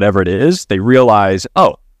alcohol, or whatever it is, they realize,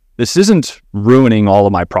 oh, this isn't ruining all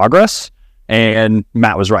of my progress. And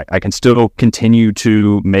Matt was right. I can still continue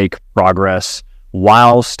to make progress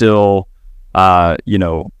while still,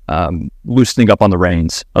 loosening up on the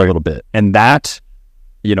reins a little bit. And that,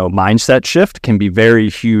 mindset shift can be very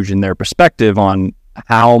huge in their perspective on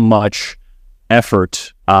how much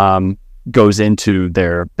effort goes into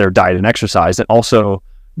their diet and exercise. And also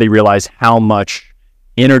they realize how much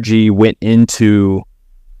energy went into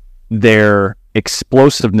their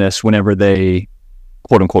explosiveness whenever they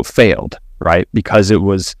quote unquote failed, right? Because it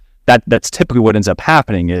was that's typically what ends up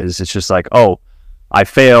happening. Is it's just like, oh, I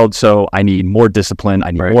failed, so I need more discipline,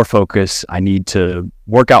 I need more focus, I need to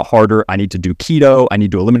work out harder, I need to do keto, I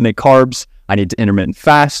need to eliminate carbs, I need to intermittent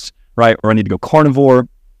fast, right? Or I need to go carnivore.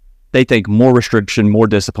 They think more restriction, more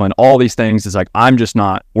discipline, all these things is like, I'm just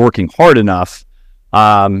not working hard enough.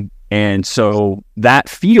 And so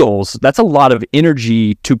that's a lot of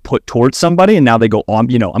energy to put towards somebody. And now they go on,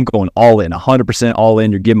 I'm going all in, 100% all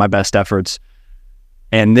in, you're giving my best efforts.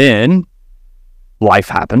 And then life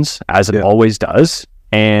happens, as it always does.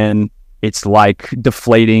 And it's like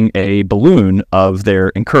deflating a balloon of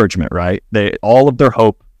their encouragement, right? All of their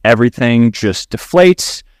hope, everything just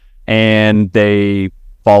deflates, and they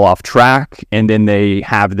fall off track. And then they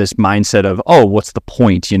have this mindset of, oh, what's the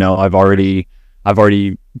point? I've already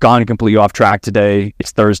gone completely off track today.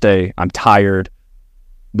 It's Thursday. I'm tired.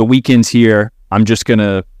 The weekend's here. I'm just going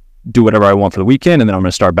to do whatever I want for the weekend, and then I'm going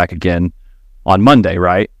to start back again on Monday,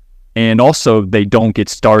 right? And also they don't get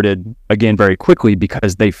started again very quickly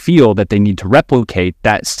because they feel that they need to replicate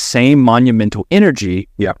that same monumental energy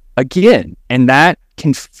again. And that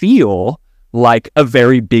can feel like a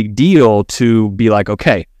very big deal to be like,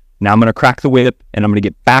 okay, now I'm going to crack the whip and I'm going to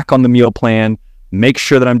get back on the meal plan, make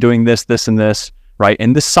sure that I'm doing this, this, and this, right?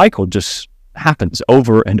 And this cycle just happens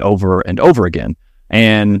over and over and over again.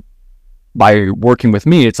 And by working with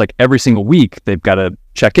me, it's like every single week they've got to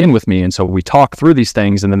check in with me. And so we talk through these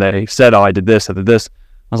things, and then they said, oh, I did this, I did this.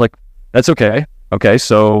 I was like, that's okay. Okay,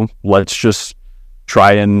 so let's just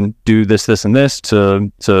try and do this, this, and this to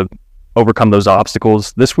overcome those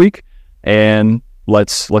obstacles this week, and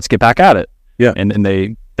let's get back at it. Yeah. And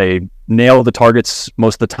then they nail the targets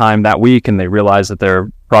most of the time that week, and they realize that their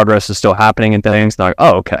progress is still happening and things. They're like,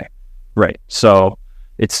 oh, okay, right. So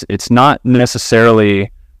it's not necessarily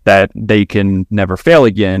that they can never fail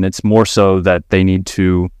again. It's more so that they need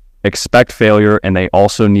to expect failure, and they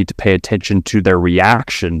also need to pay attention to their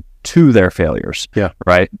reaction to their failures. Yeah.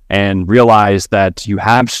 Right. And realize that you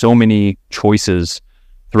have so many choices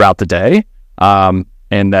throughout the day,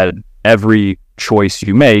 and that every choice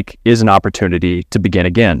you make is an opportunity to begin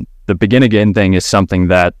again. The begin again thing is something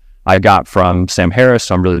that I got from Sam Harris.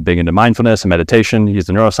 So I'm really big into mindfulness and meditation. He's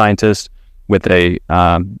a neuroscientist with a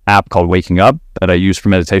app called Waking Up that I use for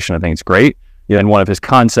meditation. I think it's great. Yeah. And one of his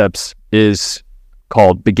concepts is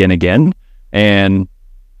called begin again. And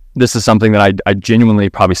this is something that I genuinely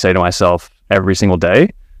probably say to myself every single day.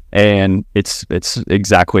 And it's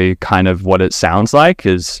exactly kind of what it sounds like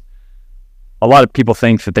is a lot of people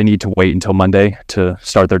think that they need to wait until Monday to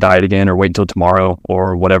start their diet again, or wait until tomorrow,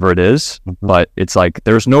 or whatever it is. But it's like,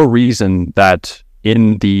 there's no reason that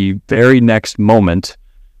in the very next moment,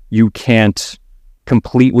 you can't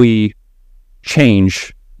completely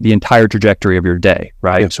change the entire trajectory of your day,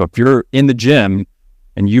 right? Yeah. So if you're in the gym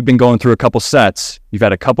and you've been going through a couple sets, you've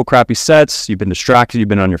had a couple crappy sets, you've been distracted, you've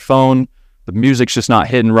been on your phone, the music's just not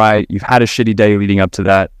hitting right, you've had a shitty day leading up to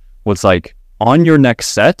that. Well, it's like, on your next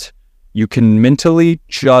set, you can mentally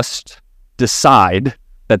just decide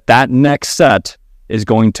that that next set is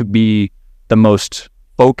going to be the most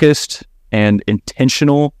focused and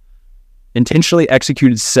intentionally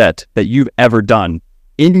executed set that you've ever done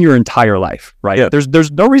in your entire life, right? Yeah.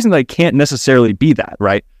 There's no reason that it can't necessarily be that,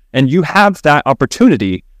 right? And you have that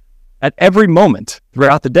opportunity at every moment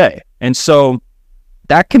throughout the day. And so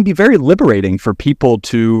that can be very liberating for people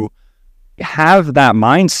to have that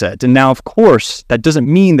mindset. And now, of course, that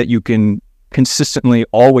doesn't mean that you can consistently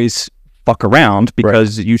always fuck around,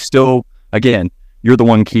 because you still, again, you're the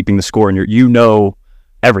one keeping the score, and you know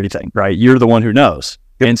everything, right? You're the one who knows.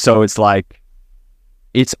 Yep. And so it's like,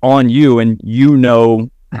 it's on you, and you know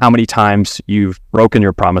how many times you've broken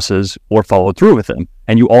your promises or followed through with them.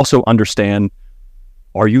 And you also understand,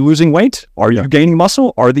 are you losing weight? Are you gaining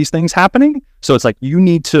muscle? Are these things happening? So it's like, you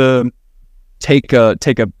need to take a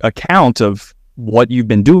account of what you've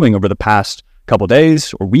been doing over the past couple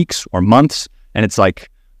days or weeks or months. And it's like,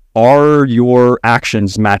 are your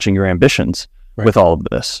actions matching your ambitions with all of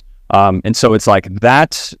this? And so it's like,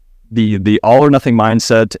 that's the all or nothing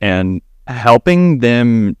mindset, and helping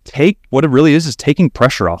them take what it really is taking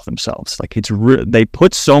pressure off themselves. Like, they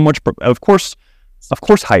put so much, of course,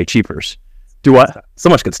 high achievers do what? So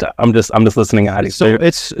much good stuff. I'm just listening at it. So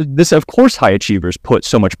it's this, of course, high achievers put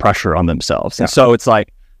so much pressure on themselves. And so it's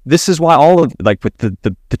like, this is why all of, like, with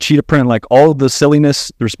the cheetah print, like all of the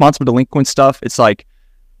silliness, the responsible delinquent stuff, it's like,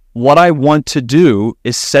 what I want to do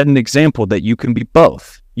is set an example that you can be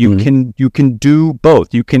both. You can do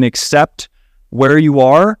both. You can accept where you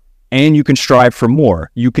are, and you can strive for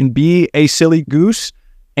more. You can be a silly goose,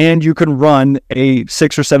 and you can run a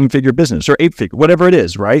 6 or 7 figure business, or 8 figure, whatever it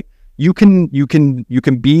is, right? You can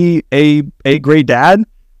be a great dad,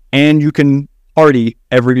 and you can party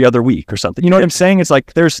every other week or something. You know what I'm saying? It's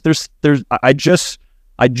like, I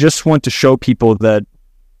just want to show people that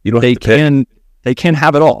they can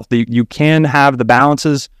have it all. You can have the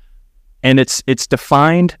balances, and it's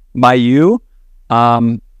defined by you.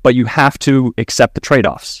 But you have to accept the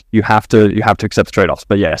trade-offs. You have to accept the trade-offs.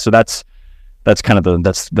 But yeah, so that's kind of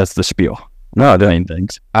that's the spiel. No, the main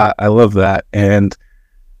things. I love that. And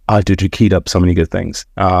dude, you keyed up so many good things.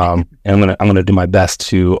 And I'm gonna do my best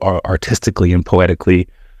to artistically and poetically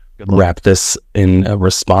wrap this in a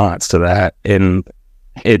response to that. And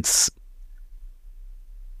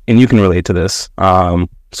you can relate to this.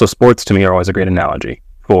 So sports to me are always a great analogy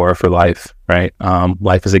for life, right?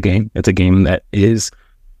 Life is a game. It's a game that is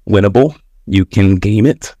winnable. You can game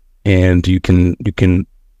it, and you can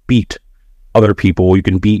beat other people. You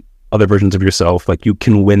can beat other versions of yourself. Like, you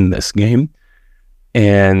can win this game.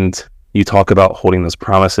 And you talk about holding those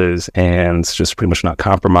promises and just pretty much not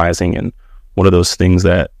compromising. And one of those things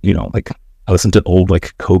that, like, I listened to old,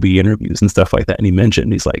 like, Kobe interviews and stuff like that, and he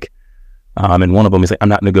mentioned, he's like, and one of them, he's like, I'm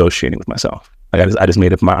not negotiating with myself. Like, I just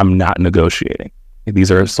made up I'm not negotiating.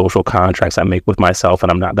 These are social contracts I make with myself,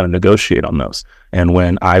 and I'm not going to negotiate on those. And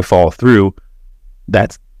when I fall through,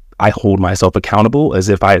 I hold myself accountable as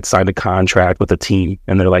if I had signed a contract with a team,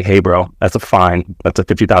 and they're like, hey, bro, that's a fine. That's a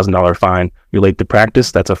 $50,000 fine. You're late to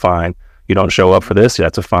practice. That's a fine. You don't show up for this.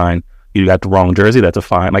 That's a fine. You got the wrong jersey. That's a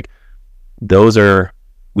fine. Like, those are,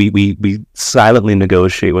 we silently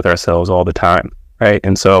negotiate with ourselves all the time, right?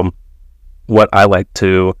 And so what I like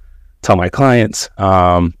to tell my clients,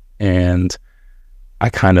 and I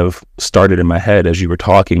kind of started in my head as you were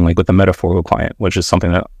talking, like with the metaphorical client, which is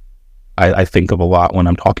something that I think of a lot when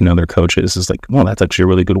I'm talking to other coaches, is like, well, that's actually a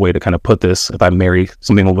really good way to kind of put this. If I marry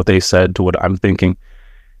something of what they said to what I'm thinking,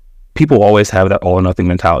 people always have that all or nothing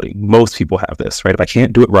mentality. Most people have this, right? If I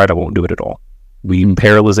can't do it right, I won't do it at all. We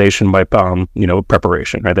paralyzation by,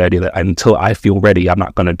 preparation, right? The idea that until I feel ready, I'm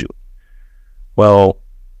not going to do it. Well,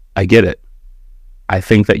 I get it. I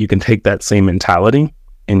think that you can take that same mentality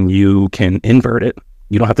and you can invert it.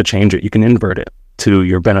 You don't have to change it. You can invert it to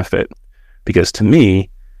your benefit. Because to me,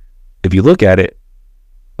 if you look at it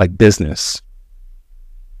like business,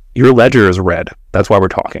 your ledger is red. That's why we're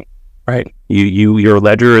talking, right? Your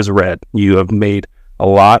ledger is red. You have made a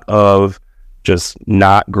lot of just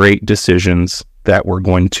not great decisions that were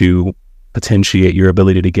going to potentiate your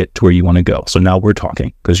ability to get to where you want to go. So now we're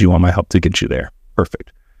talking because you want my help to get you there.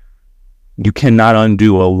 Perfect. You cannot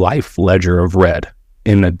undo a life ledger of red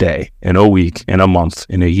in a day, in a week, in a month,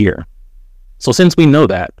 in a year. So since we know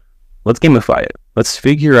that, let's gamify it. Let's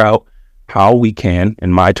figure out how we can,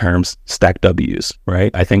 in my terms, stack W's,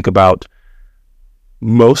 right? I think about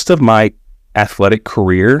most of my athletic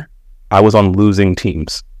career, I was on losing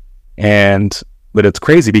teams. But it's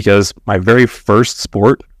crazy because my very first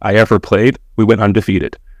sport I ever played, we went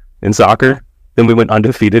undefeated in soccer. Then we went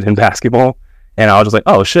undefeated in basketball. And I was just like,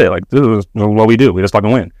 oh shit, like this is what we do. We just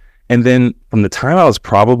fucking win. And then from the time I was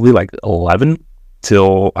probably like 11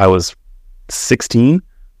 till I was 16,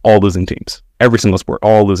 all losing teams. Every single sport,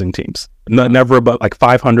 all losing teams. Never above like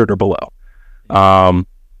 500 or below.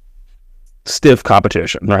 Stiff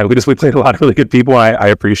competition, right? We played a lot of really good people. I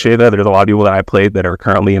appreciate that. There's a lot of people that I played that are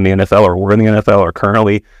currently in the NFL or were in the NFL or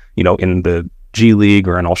currently, in the G League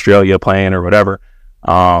or in Australia playing or whatever.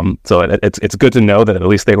 So it's good to know that at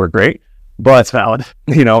least they were great. But it's valid.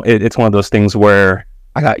 It's one of those things where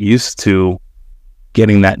I got used to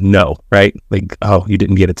getting that no, right? Like, oh, you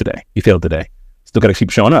didn't get it today. You failed today. Still got to keep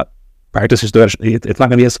showing up. Practice is still it's not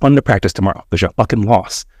going to be as fun to practice tomorrow because you're fucking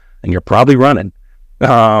lost and you're probably running.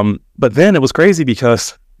 But then it was crazy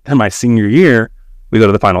because in my senior year, we go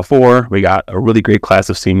to the Final Four. We got a really great class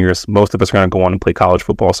of seniors. Most of us are going to go on and play college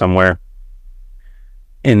football somewhere.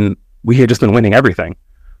 And we had just been winning everything.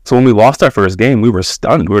 So when we lost our first game, we were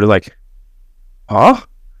stunned. We were like, huh?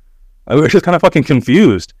 We were just kind of fucking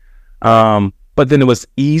confused. But then it was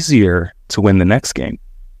easier to win the next game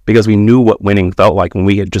because we knew what winning felt like when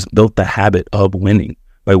we had just built the habit of winning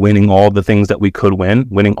by winning all the things that we could win,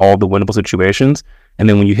 winning all the winnable situations. And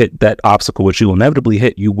then when you hit that obstacle, which you will inevitably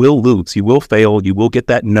hit, you will lose, you will fail, you will get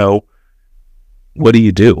that no. What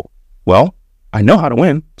do? Well, I know how to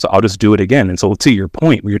win, so I'll just do it again. And so to your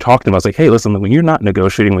point, when you're talking about, it's like, hey, listen, when you're not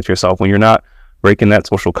negotiating with yourself, when you're not breaking that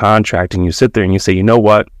social contract and you sit there and you say, you know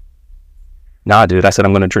what? Nah, dude, I said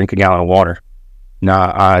I'm going to drink a gallon of water.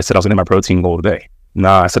 Nah, I said I was going to hit my protein goal today.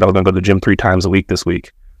 Nah, I said I was going to go to the gym 3 times a week this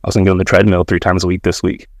week. I was going to get on the treadmill 3 times a week this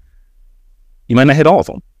week. You might not hit all of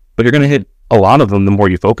them, but you're going to hit a lot of them the more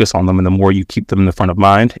you focus on them and the more you keep them in the front of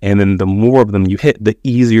mind. And then the more of them you hit, the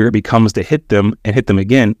easier it becomes to hit them and hit them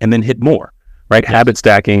again and then hit more, right? Yes. Habit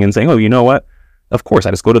stacking and saying, oh, you know what? Of course,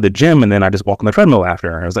 I just go to the gym and then I just walk on the treadmill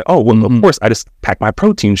after. And I was like, oh, well, of course, I just pack my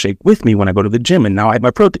protein shake with me when I go to the gym and now I have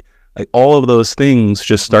my protein. Like all of those things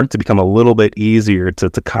just start to become a little bit easier to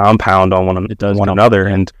compound on one another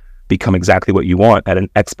and become exactly what you want at an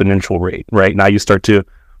exponential rate, right? Now you start to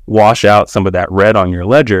wash out some of that red on your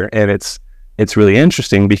ledger. And it's really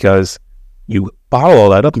interesting because you bottle all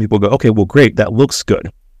that up and people go, okay, well, great. That looks good.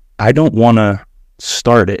 I don't want to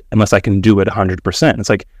start it unless I can do it 100%. It's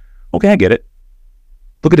like, okay, I get it.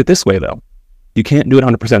 Look at it this way though. You can't do it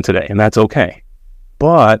 100% today and that's okay.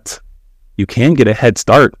 But you can get a head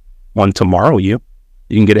start on tomorrow. You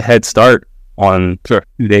can get a head start on 2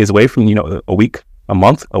 days away from, a week, a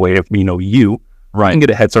month away from, you. Right. You can get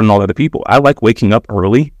a head start on all other people. I like waking up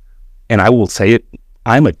early and I will say it.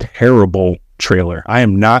 I'm a terrible trailer. I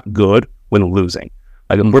am not good when losing.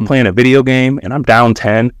 Like if we're playing a video game and I'm down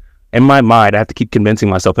 10, in my mind, I have to keep convincing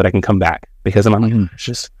myself that I can come back because I'm like, it's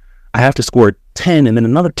just, I have to score 10 and then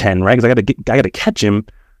another 10, right? Because I got to catch him.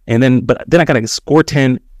 And then I got to score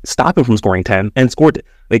 10, stop him from scoring 10 and score.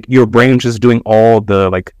 Like your brain's just doing all the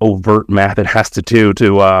like overt math it has to do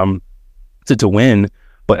to win.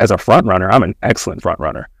 But as a front runner, I'm an excellent front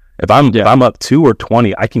runner. If I'm up 2 or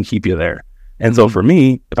 20, I can keep you there. And so for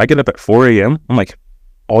me, if I get up at 4 a.m., I'm like,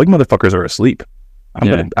 all you motherfuckers are asleep. I'm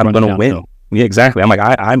gonna win. Though. Yeah, exactly. I'm like,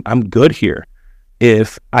 I'm good here.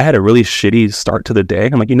 If I had a really shitty start to the day,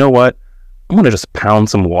 I'm like, you know what? I'm gonna just pound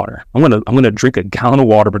some water. I'm gonna drink a gallon of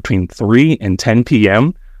water between 3 and 10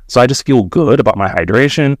 p.m. So I just feel good about my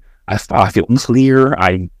hydration. I feel clear.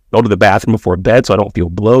 I go to the bathroom before bed so I don't feel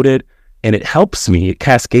bloated, and it helps me. It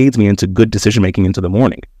cascades me into good decision making into the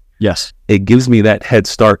morning. Yes. It gives me that head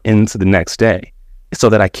start into the next day so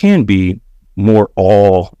that I can be more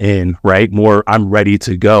all in, right? More, I'm ready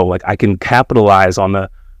to go. Like I can capitalize on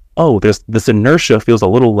this inertia feels a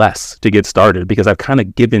little less to get started because I've kind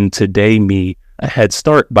of given today me a head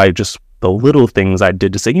start by just the little things I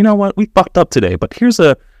did to say, you know what, we fucked up today, but here's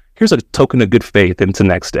a token of good faith into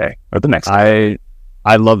next day or the next day.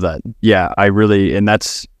 I love that. Yeah, I really, and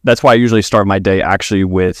that's why I usually start my day actually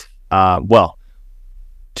with,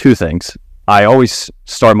 2 things. I always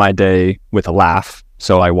start my day with a laugh.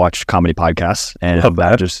 So I watch comedy podcasts and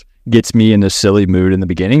that just gets me in a silly mood in the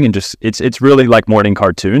beginning and just, it's really like morning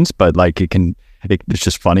cartoons, but like it's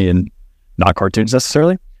just funny and not cartoons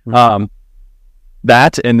necessarily.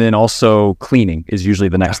 That, and then also cleaning is usually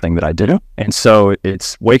the next thing that I do. And so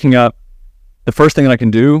it's waking up, the first thing that I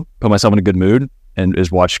can do, put myself in a good mood, and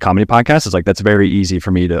is watch comedy podcasts. It's like, that's very easy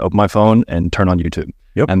for me to open my phone and turn on YouTube.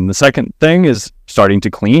 Yep. And the second thing is starting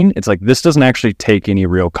to clean. It's like, this doesn't actually take any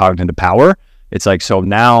real cognitive power. It's like, so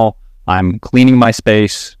now I'm cleaning my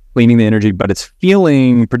space, cleaning the energy, but it's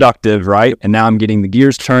feeling productive, right? And now I'm getting the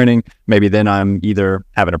gears turning. Maybe then I'm either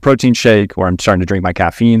having a protein shake or I'm starting to drink my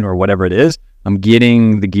caffeine or whatever it is. I'm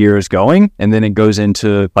getting the gears going, and then it goes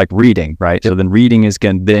into like reading, right? Yep. So then reading is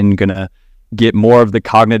then gonna get more of the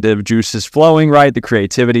cognitive juices flowing, right? The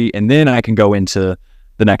creativity, and then I can go into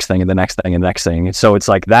the next thing and the next thing and the next thing. And so it's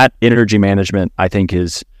like that energy management, I think,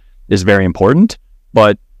 is very important.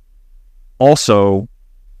 But also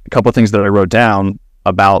a couple of things that I wrote down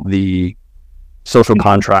about the social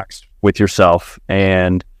contracts with yourself,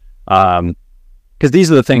 and because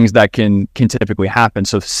these are the things that can typically happen.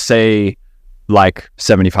 So say like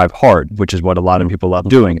 75 hard, which is what a lot of people love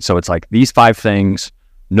doing. So it's like these 5 things,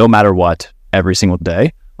 no matter what, every single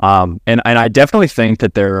day. And I definitely think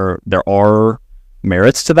that there are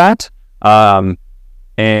merits to that.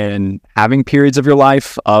 And having periods of your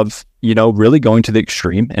life of, really going to the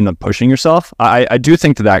extreme and pushing yourself, I do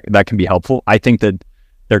think that can be helpful. I think that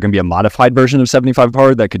there can be a modified version of 75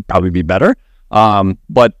 hard that could probably be better.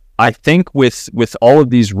 But I think with all of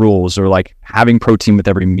these rules, or like having protein with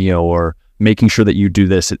every meal, or making sure that you do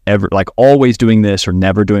this like always doing this or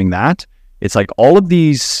never doing that, it's like all of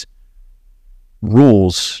these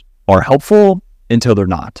rules are helpful until they're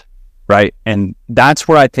not, right? And that's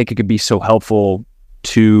where I think it could be so helpful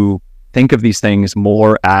to think of these things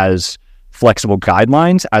more as flexible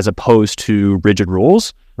guidelines as opposed to rigid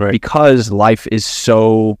rules, right? Because life is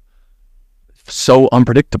so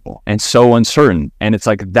unpredictable and so uncertain. And it's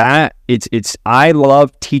like that, I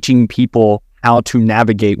love teaching people how to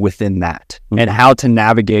navigate within that, and how to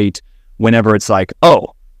navigate whenever it's like,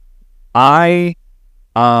 oh, I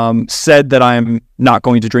said that I'm not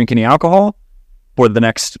going to drink any alcohol for the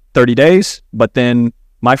next 30 days, but then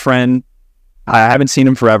my friend, I haven't seen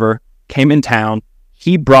him forever, came in town.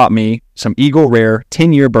 He brought me some Eagle Rare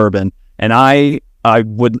 10-year bourbon, and I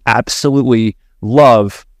would absolutely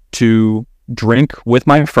love to drink with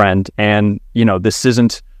my friend. And, this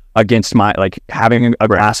isn't against my, like, having a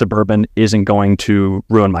glass of bourbon isn't going to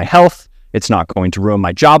ruin my health. It's not going to ruin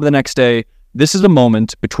my job the next day. This is a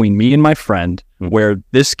moment between me and my friend where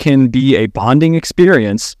this can be a bonding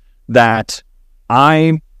experience that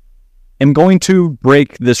I am going to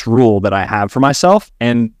break this rule that I have for myself,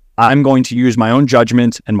 and I'm going to use my own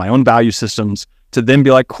judgment and my own value systems to then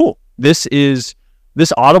be like, cool, this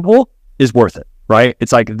audible is worth it, right?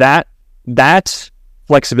 It's like that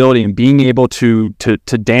flexibility and being able to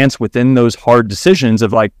dance within those hard decisions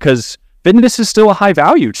of like, because fitness is still a high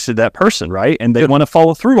value to that person, right? And they want to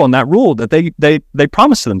follow through on that rule that they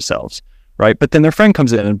promised to themselves, right? But then their friend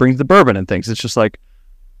comes in and brings the bourbon and things. It's just like,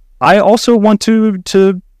 I also want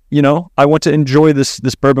to I want to enjoy this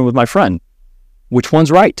bourbon with my friend. Which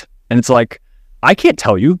one's right? And it's like, I can't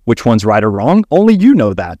tell you which one's right or wrong. Only you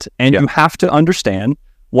know that. And you have to understand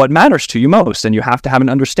what matters to you most. And you have to have an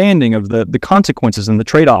understanding of the consequences and the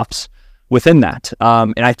trade-offs within that.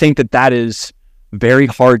 And I think that is very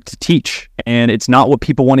hard to teach. And it's not what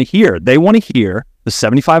people want to hear. They want to hear the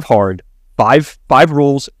 75 hard, five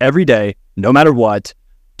rules every day, no matter what.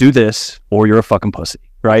 Do this or you're a fucking pussy,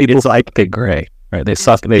 right? People, it's like the gray, right? They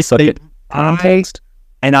suck it.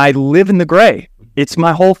 And I live in the gray. It's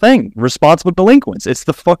my whole thing. Responsible delinquents. It's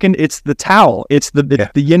the towel. It's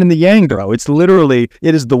the yin and the yang, bro. It's literally,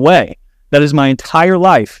 it is the way. That is my entire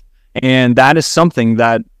life. And that is something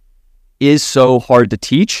that is so hard to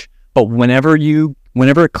teach. But whenever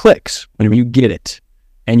it clicks, whenever you get it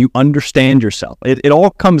and you understand yourself, it all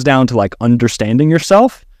comes down to like understanding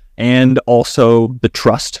yourself and also the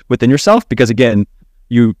trust within yourself. Because again,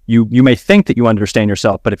 you may think that you understand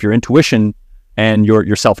yourself, but if your intuition and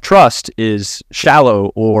your self-trust is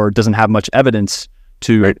shallow or doesn't have much evidence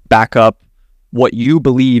to back up what you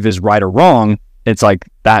believe is right or wrong, it's like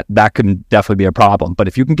that could definitely be a problem. But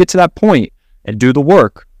if you can get to that point and do the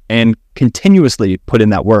work and continuously put in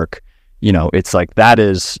that work, it's like that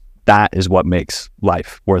is what makes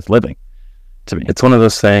life worth living to me. It's one of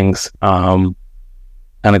those things, kind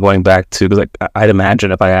of going back to, because I'd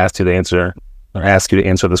imagine if I asked you to answer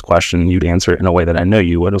this question, you'd answer it in a way that I know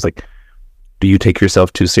you would. It was like, do you take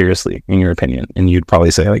yourself too seriously, in your opinion? And you'd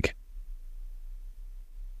probably say like,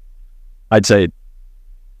 I'd say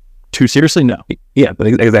too seriously, no. Yeah, but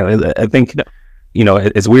exactly. I think,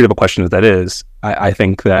 as weird of a question as that is, I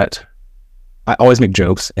think that I always make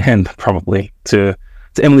jokes, and probably to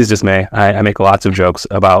Emily's dismay, I make lots of jokes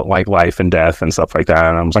about like life and death and stuff like that.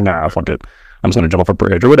 And I'm just like, nah, fuck it. I'm just going to jump off a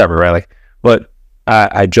bridge or whatever, right? Like, but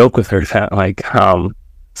I joke with her that like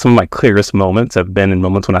some of my clearest moments have been in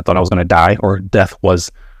moments when I thought I was going to die or death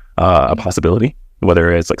was a possibility,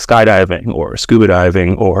 whether it's like skydiving or scuba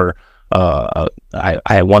diving or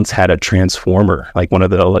I once had a transformer, like one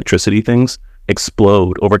of the electricity things,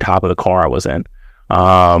 explode over top of the car I was in.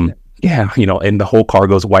 Yeah, you know, and the whole car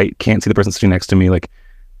goes white, can't see the person sitting next to me. Like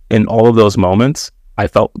in all of those moments, I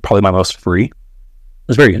felt probably my most free. It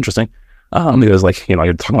was very interesting. It was like, you know,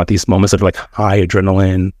 you're talking about these moments of like high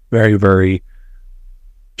adrenaline, very, very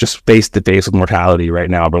just face to face with mortality right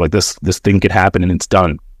now. But like this thing could happen and it's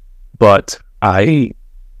done. But I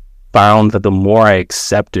found that the more I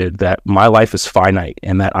accepted that my life is finite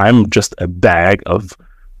and that I'm just a bag of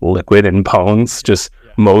liquid and bones, just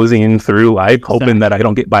moseying through life, hoping that I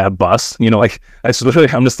don't get by a bus. You know, like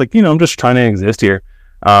I'm just like, you know, I'm just trying to exist here.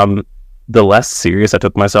 The less serious I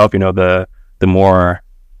took myself, you know, the more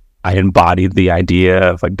I embodied the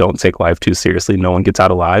idea of like, don't take life too seriously. No one gets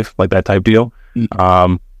out alive, like that type deal.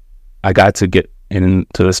 I got to get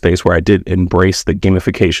into the space where I did embrace the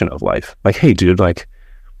gamification of life. Like, hey, dude, like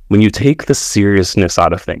when you take the seriousness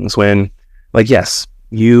out of things, when like, yes,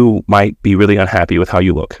 you might be really unhappy with how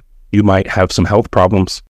you look. You might have some health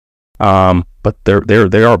problems, but they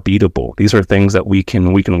are beatable. These are things that we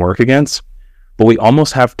can work against, but we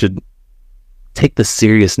almost have to take the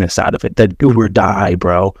seriousness out of it. That do or die,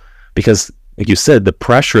 bro. Because like you said, the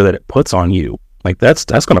pressure that it puts on you, like that's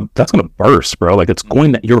gonna burst, bro. Like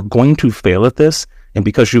you're going to fail at this, and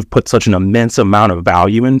because you've put such an immense amount of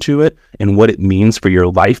value into it and what it means for your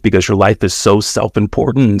life, because your life is so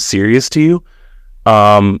self-important and serious to you,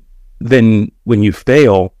 then when you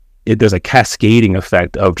fail, there's a cascading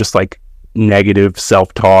effect of just like negative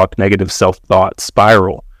self-talk, negative self-thought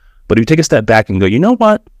spiral. But if you take a step back and go, you know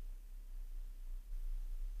what?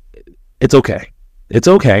 It's okay. It's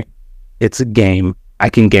okay. It's a game. I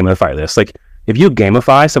can gamify this. Like if you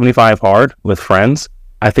gamify 75 hard with friends,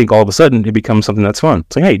 I think all of a sudden it becomes something that's fun.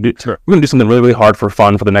 It's like, hey, dude, we're going to do something really, really hard for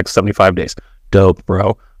fun for the next 75 days. Dope,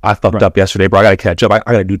 bro. I fucked up yesterday, bro. I got to catch up. I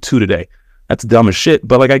got to do 2 today. That's dumb as shit,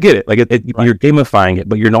 but like I get it. Like you're gamifying it,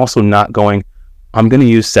 but you're also not going, I'm going to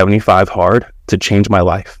use 75 hard to change my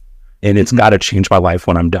life. And it's got to change my life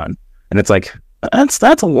when I'm done. And it's like, that's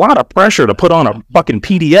a lot of pressure to put on a fucking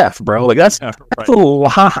PDF, bro. Like that's a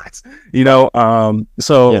lot, you know?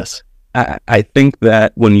 So yes. I think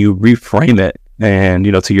that when you reframe it and,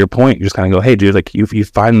 you know, to your point, you just kind of go, hey dude, like you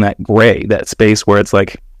find that gray, that space where it's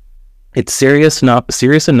like, it's serious enough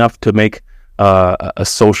to make a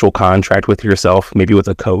social contract with yourself, maybe with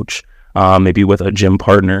a coach, maybe with a gym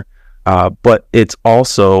partner, but it's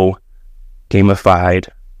also gamified,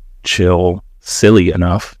 chill, silly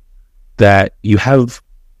enough that you have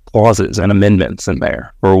clauses and amendments in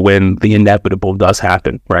there for when the inevitable does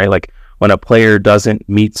happen, right? Like when a player doesn't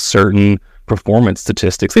meet certain performance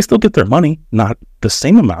statistics, they still get their money, not the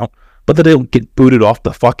same amount, but that they'll get booted off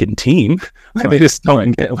the fucking team. Like they just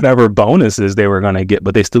don't get whatever bonuses they were going to get,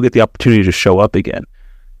 but they still get the opportunity to show up again.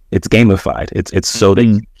 It's gamified. It's so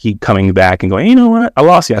they keep coming back and going, you know what? I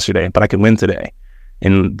lost yesterday, but I can win today.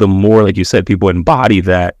 And the more, like you said, people embody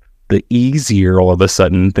that, the easier all of a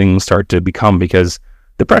sudden things start to become because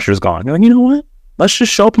the pressure's gone. You're like, you know what? Let's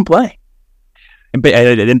just show up and play.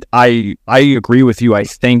 And I agree with you. I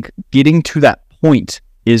think getting to that point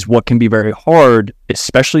is what can be very hard,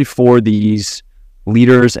 especially for these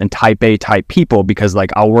leaders and type A type people, because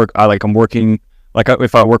like I'm working, like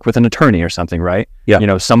if I work with an attorney or something, right? Yeah. You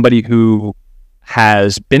know, somebody who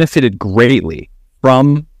has benefited greatly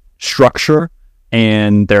from structure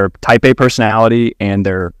and their type A personality and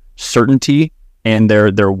their certainty and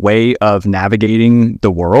their way of navigating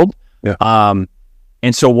the world. Yeah.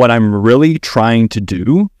 And so what I'm really trying to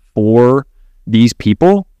do for these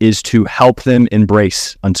people is to help them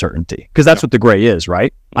embrace uncertainty, because that's what the gray is,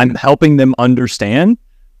 right? I'm helping them understand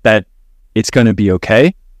that it's going to be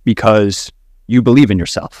okay because you believe in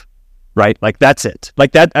yourself, right? Like that's it.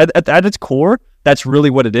 Like that at its core, that's really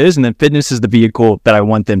what it is. And then fitness is the vehicle that I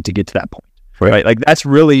want them to get to that point, right? Like that's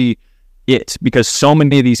really it, because so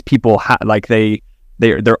many of these people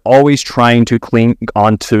they're always trying to cling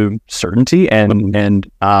onto certainty, and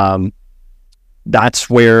that's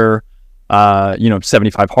where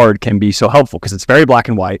 75 hard can be so helpful, because it's very black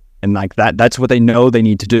and white, and like that's what they know they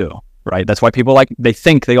need to do, right? That's why people they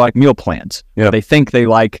think they like meal plans. Yeah. They think they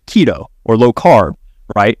like keto or low carb,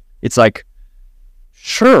 right? It's like,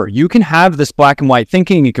 sure, you can have this black and white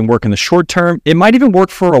thinking. It can work in the short term. It might even work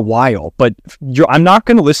for a while, but I'm not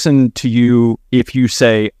going to listen to you if you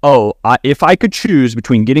say, if I could choose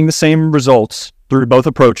between getting the same results through both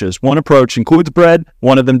approaches. One approach includes bread,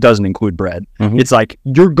 one of them doesn't include bread. Mm-hmm. It's like,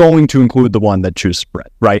 you're going to include the one that chooses bread,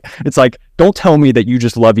 right? It's like, don't tell me that you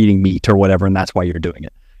just love eating meat or whatever and that's why you're doing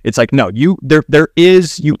it. It's like, no, you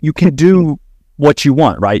can do what you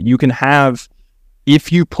want, right? You can have,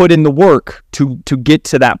 if you put in the work to get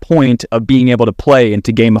to that point of being able to play and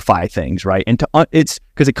to gamify things, right? And it's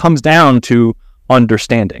because it comes down to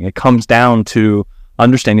understanding. It comes down to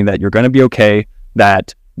understanding that you're going to be okay,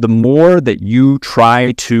 that the more that you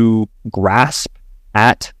try to grasp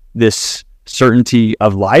at this certainty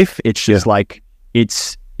of life, it's just like,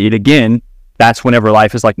 again, that's whenever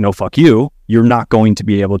life is like, no, fuck you. You're not going to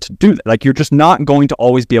be able to do that. Like, you're just not going to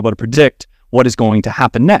always be able to predict what is going to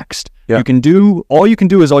happen next. Yeah. All you can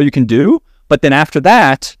do is all you can do. But then after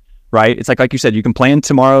that, right, it's like you said, you can plan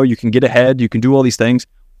tomorrow, you can get ahead, you can do all these things.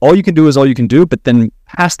 All you can do is all you can do. But then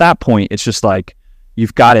past that point, it's just like,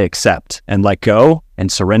 you've got to accept and let go and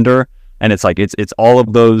surrender. And it's like, it's all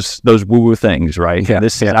of those woo-woo things, right? Yeah.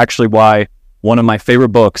 This is actually why one of my favorite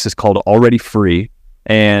books is called Already Free.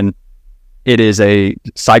 And it is a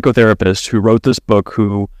psychotherapist who wrote this book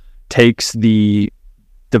who takes the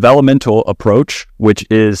developmental approach, which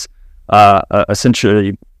is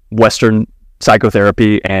essentially Western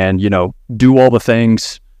psychotherapy, and, do all the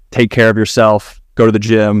things, take care of yourself, go to the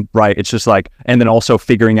gym, right? It's just like, and then also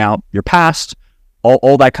figuring out your past,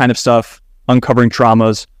 all that kind of stuff, uncovering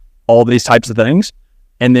traumas, all these types of things.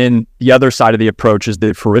 And then the other side of the approach is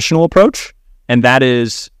the fruitional approach. And that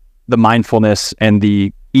is the mindfulness and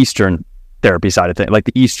the Eastern therapy side of things, like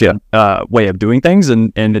the Eastern way of doing things.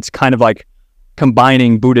 And it's kind of like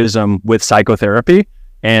combining Buddhism with psychotherapy.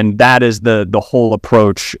 And that is the whole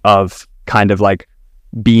approach of kind of like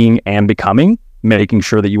being and becoming, making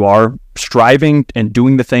sure that you are striving and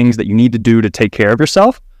doing the things that you need to do to take care of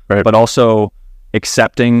yourself, right, but also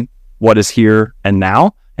accepting what is here and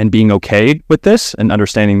now and being okay with this and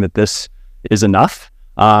understanding that this is enough.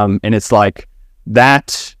 And it's like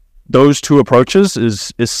that, those two approaches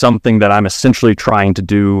is something that I'm essentially trying to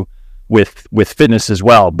do with fitness as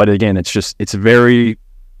well. But again, it's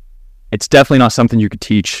definitely not something you could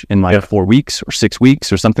teach in like 4 weeks or 6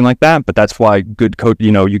 weeks or something like that. But that's why good coach,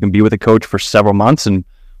 you can be with a coach for several months and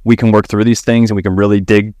we can work through these things and we can really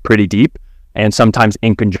dig pretty deep, and sometimes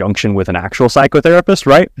in conjunction with an actual psychotherapist,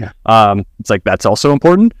 right? Yeah. It's like, that's also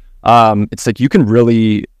important. It's like you can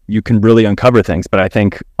really uncover things, but I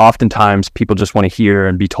think oftentimes people just want to hear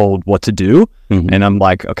and be told what to do. Mm-hmm. And I'm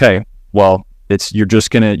like, okay, well, you're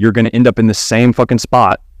gonna end up in the same fucking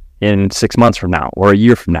spot in 6 months from now or a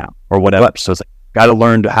year from now or whatever. So it's like, got to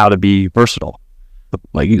learn how to be versatile.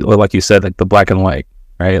 Like you said, like the black and white,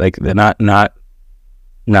 right? Like they're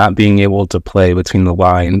not being able to play between the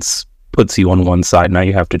lines puts you on one side. Now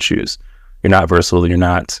you have to choose. You're not versatile. You're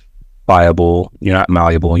not pliable. You're not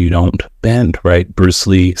malleable. You don't bend, right? Bruce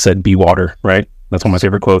Lee said, "Be water," right? That's one of my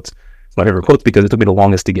favorite quotes. It's my favorite quotes because it took me the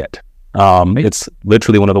longest to get. It's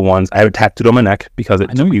literally one of the ones I have it tattooed on my neck because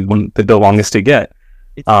it took me the longest to get.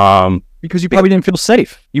 Because you probably didn't feel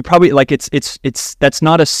safe. You probably like it's that's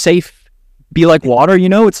not a safe. Be like water,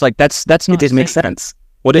 It's like that's not. It doesn't make sense.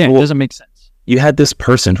 It doesn't make sense. You had this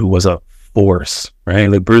person who was a force, right?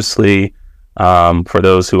 Like Bruce Lee. For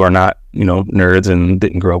those who are not, nerds and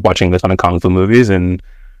didn't grow up watching a ton of kung fu movies and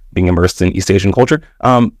being immersed in East Asian culture,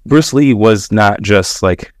 Bruce Lee was not just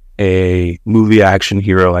like a movie action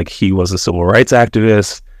hero. Like, he was a civil rights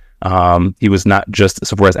activist. He was not just a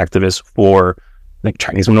civil rights activist for like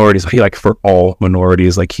Chinese minorities. He for all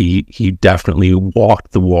minorities. Like he definitely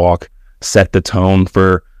walked the walk, set the tone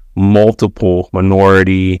for multiple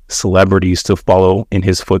minority celebrities to follow in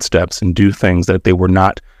his footsteps and do things that they were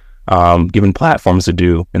not given platforms to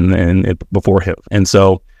do before him. And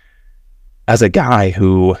so, as a guy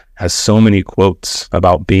who has so many quotes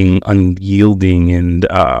about being unyielding and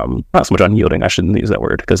not so much unyielding, I shouldn't use that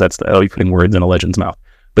word because that's I'll be putting words in a legend's mouth,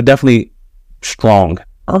 but definitely strong,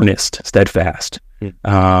 earnest, steadfast.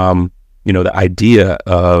 The idea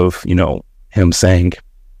of him saying,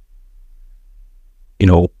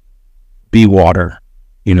 be water,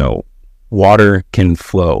 water can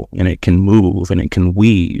flow and it can move and it can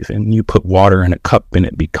weave, and you put water in a cup and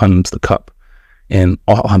it becomes the cup. And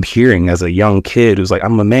all I'm hearing as a young kid who's like,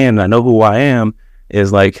 I'm a man and I know who I am,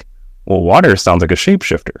 is like, well, water sounds like a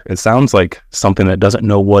shapeshifter. It sounds like something that doesn't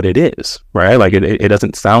know what it is, right? Like it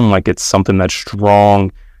doesn't sound like it's something that's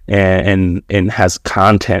strong and has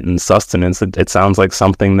content and sustenance. It sounds like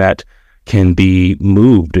something that can be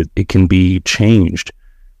moved. It can be changed.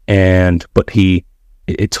 But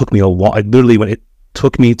it took me a while. It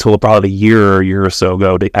took me till about a year or so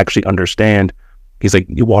ago to actually understand. He's like,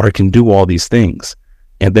 water can do all these things,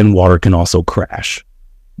 and then water can also crash.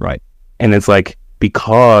 Right. And it's like,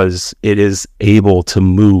 because it is able to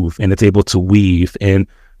move and it's able to weave and,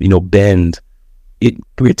 bend, it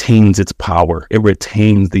retains its power. It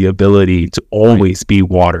retains the ability to always be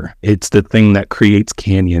water. It's the thing that creates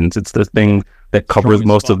canyons. It's the thing that covers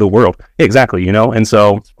most of the world. Exactly, And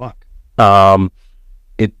so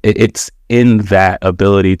it's in that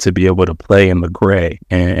ability to be able to play in the gray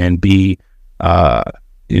and be,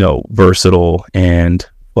 versatile and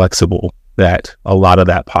flexible, that a lot of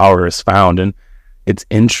that power is found. And it's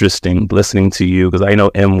interesting listening to you, because I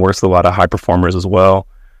know M works with a lot of high performers as well.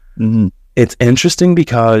 Mm-hmm. It's interesting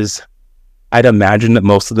because I'd imagine that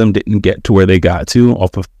most of them didn't get to where they got to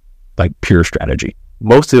off of like pure strategy.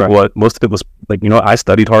 Most of it was like, I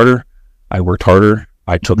studied harder, I worked harder,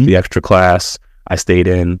 I took the extra class, I stayed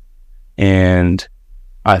in, and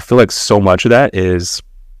I feel like so much of that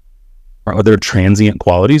are other transient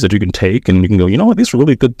qualities that you can take and you can go, what, these are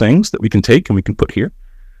really good things that we can take and we can put here.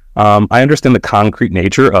 I understand the concrete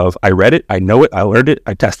nature of, I read it, I know it, I learned it,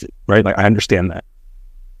 I tested, right? Like I understand that.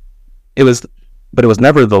 But it was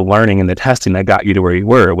never the learning and the testing that got you to where you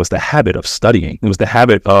were. It was the habit of studying. It was the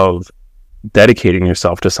habit of dedicating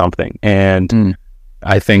yourself to something. And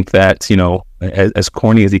I think that, as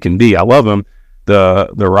corny as he can be, I love him. The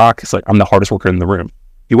Rock is like, I'm the hardest worker in the room.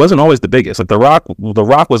 He wasn't always the biggest. Like the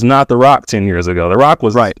Rock was not the Rock 10 years ago. The Rock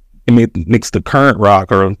was right. It makes the current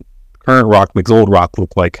Rock makes old Rock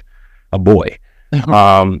look like a boy.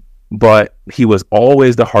 But he was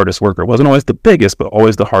always the hardest worker. Wasn't always the biggest, but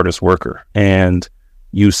always the hardest worker. And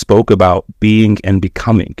you spoke about being and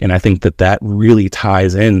becoming. And I think that really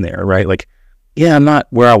ties in there, right? Like, yeah, I'm not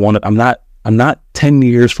where I want to. I'm not 10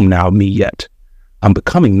 years from now me yet. I'm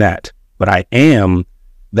becoming that, but I am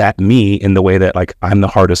that me in the way that, like, I'm the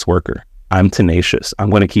hardest worker. I'm tenacious. I'm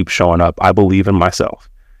going to keep showing up. I believe in myself.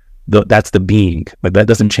 That's the being. Like, that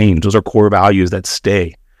doesn't change. Those are core values that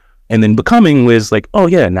stay. And then becoming was like, oh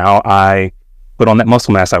yeah, now I put on that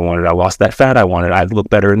muscle mass I wanted. I lost that fat I wanted. I look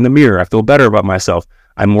better in the mirror. I feel better about myself.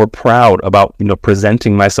 I'm more proud about,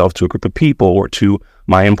 presenting myself to a group of people or to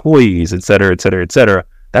my employees, et cetera, et cetera, et cetera.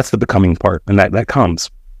 That's the becoming part, and that comes.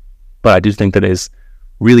 But I do think that is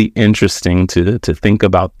really interesting to think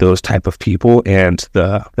about those type of people and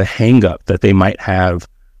the hang up that they might have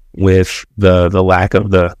with the lack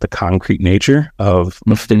of the concrete nature of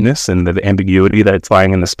fitness and the ambiguity that's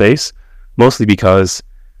lying in the space, mostly because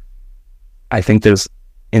I think there's,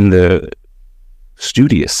 in the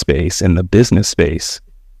studious space, in the business space,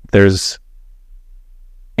 there's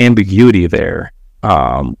ambiguity there.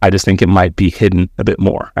 I just think it might be hidden a bit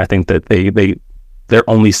more. I think that they're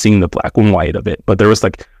only seeing the black and white of it, but there was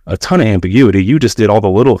like a ton of ambiguity. You just did all the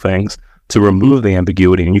little things to remove the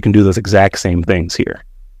ambiguity, and you can do those exact same things here.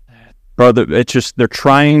 Bro, it's just, they're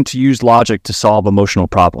trying to use logic to solve emotional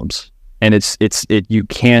problems. And you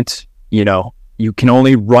can't, you can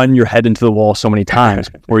only run your head into the wall so many times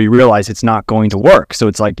before you realize it's not going to work. So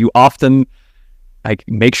it's like, you often, like,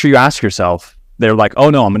 make sure you ask yourself, they're like, oh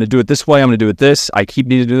no, I'm going to do it this way. I'm going to do it this. I keep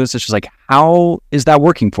needing to do this. It's just like, how is that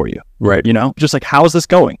working for you? Right. Just like, how is this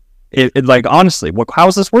going? It like, honestly, how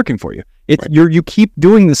is this working for you? Right. You keep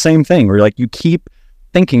doing the same thing, or like, you keep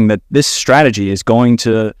thinking that this strategy is going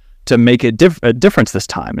to make a difference this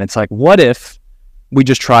time. And it's like, what if we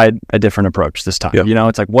just tried a different approach this time? Yeah.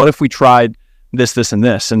 It's like, what if we tried this, and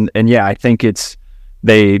this? And yeah, I think it's,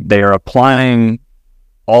 they are applying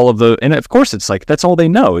all of and of course it's like, that's all they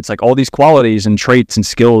know. It's like all these qualities and traits and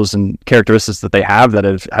skills and characteristics that they have that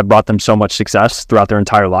have brought them so much success throughout their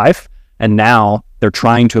entire life. And now they're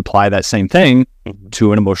trying to apply that same thing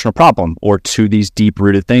to an emotional problem or to these deep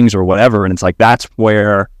rooted things or whatever. And it's like, that's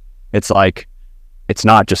where it's like, it's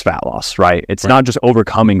not just fat loss, right? It's not just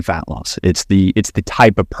overcoming fat loss. It's the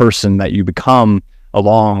type of person that you become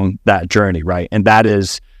along that journey, right? And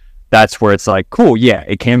that's where it's like, cool, yeah,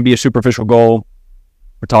 it can be a superficial goal.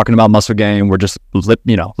 We're talking about muscle gain. We're just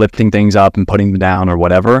lifting things up and putting them down or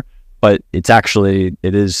whatever. But it's actually,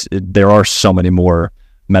 there are so many more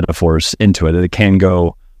metaphors into it. It can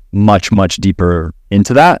go much, much deeper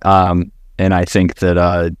into that. And I think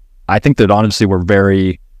that honestly, we're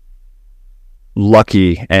very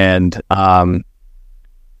lucky and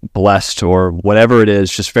blessed, or whatever it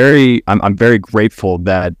is. Just I'm very grateful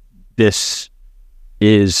that this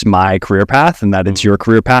is my career path and that it's your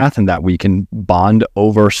career path, and that we can bond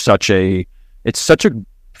over fitness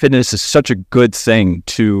is such a good thing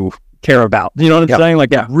to care about. You know what I'm saying?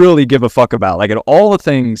 Like, really give a fuck about. Like, all the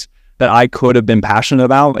things that I could have been passionate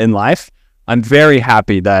about in life, I'm very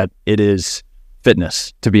happy that it is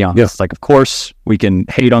fitness, to be honest. Like, of course, we can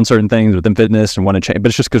hate on certain things within fitness and want to change, but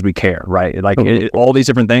it's just because we care, right? Like, all these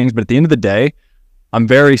different things. But at the end of the day, I'm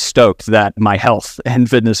very stoked that my health and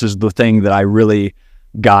fitness is the thing that I really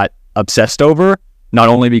got obsessed over, not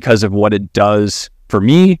only because of what it does for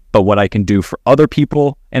me, but what I can do for other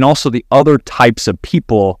people, and also the other types of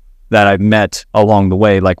people that I've met along the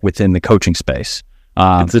way, like within the coaching space.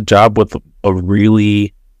 It's a job with a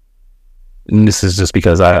really, and this is just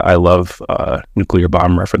because I love nuclear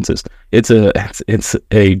bomb references. It's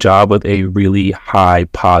a job with a really high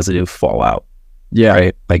positive fallout. Yeah.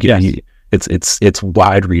 Right. Like it's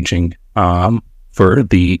wide reaching for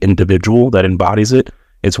the individual that embodies it.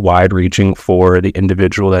 It's wide reaching for the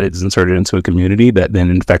individual that is inserted into a community that then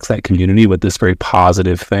infects that community with this very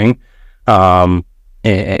positive thing.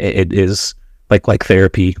 It is like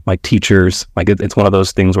therapy, like teachers, like it's one of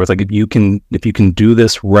those things where it's like, if you can do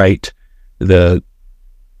this right, the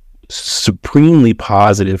supremely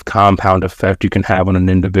positive compound effect you can have on an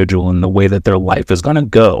individual and the way that their life is going to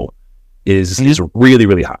go is really,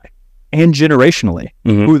 really high. And generationally,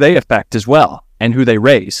 who they affect as well, and who they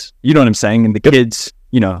raise. You know what I'm saying? And the kids,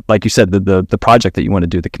 you know, like you said, the project that you want to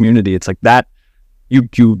do, the community, it's like that,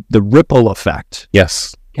 the ripple effect,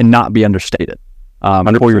 yes, cannot be understated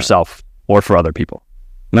for yourself or for other people.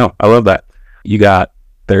 No, I love that. You got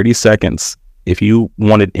 30 seconds. If you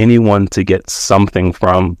wanted anyone to get something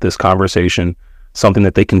from this conversation, something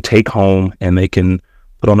that they can take home and they can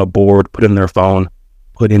put on a board, put in their phone,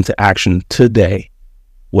 put into action today,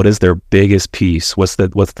 what is their biggest piece? What's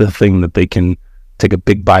the thing that they can take a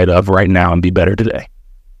big bite of right now and be better today?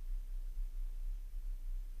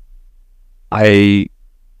 I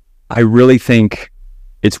really think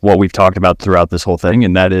it's what we've talked about throughout this whole thing,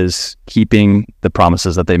 and that is keeping the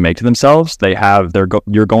promises that they make to themselves.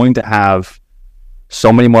 You're going to have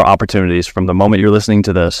so many more opportunities from the moment you're listening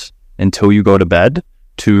to this until you go to bed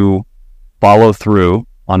to follow through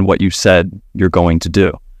on what you said you're going to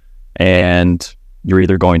do. And you're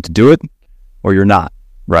either going to do it or you're not,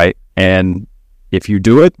 right? And if you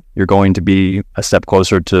do it, you're going to be a step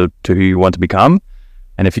closer to who you want to become.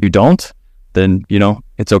 And if you don't, then, you know,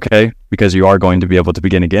 it's okay, because you are going to be able to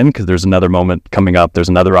begin again, because there's another moment coming up. There's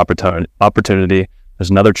another opportunity. There's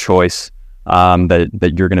another choice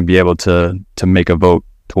that you're going to be able to make a vote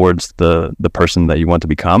towards the person that you want to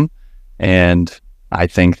become. And I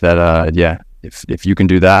think that, if you can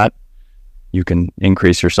do that, you can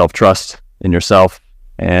increase your self-trust in yourself,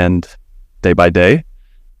 and day by day,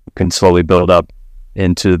 you can slowly build up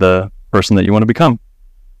into the person that you want to become.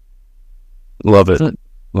 Love it.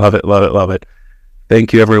 Love it. Love it. Love it.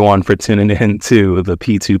 Thank you, everyone, for tuning in to the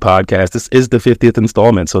P2 podcast. This is the 50th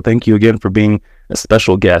installment. So thank you again for being a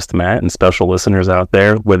special guest, Matt, and special listeners out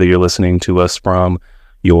there, whether you're listening to us from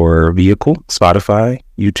your vehicle, Spotify,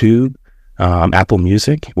 YouTube, Apple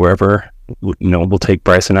Music, wherever, you know, we'll take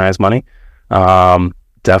Bryce and I's money.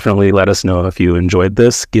 Definitely let us know if you enjoyed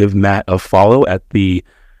this. Give Matt a follow at the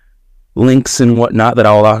links and whatnot that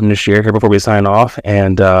I'll allow him to share here before we sign off.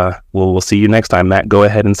 And we'll see you next time. Matt, go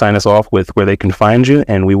ahead and sign us off with where they can find you,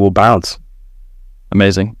 and we will bounce.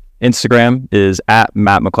 Amazing. Instagram is at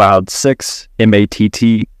Matt McLeod 6,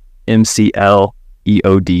 MattMcleod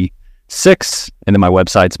 6, and then my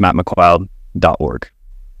website's mattmcleod.org.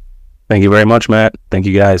 Thank you very much, Matt. Thank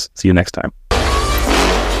you, guys. See you next time.